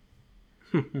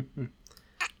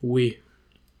 We.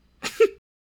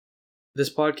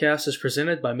 This podcast is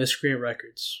presented by Miscreant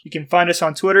Records. You can find us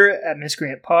on Twitter at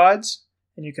MiscreantPods,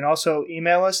 and you can also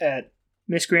email us at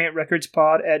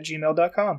miscreantrecordspod@gmail.com.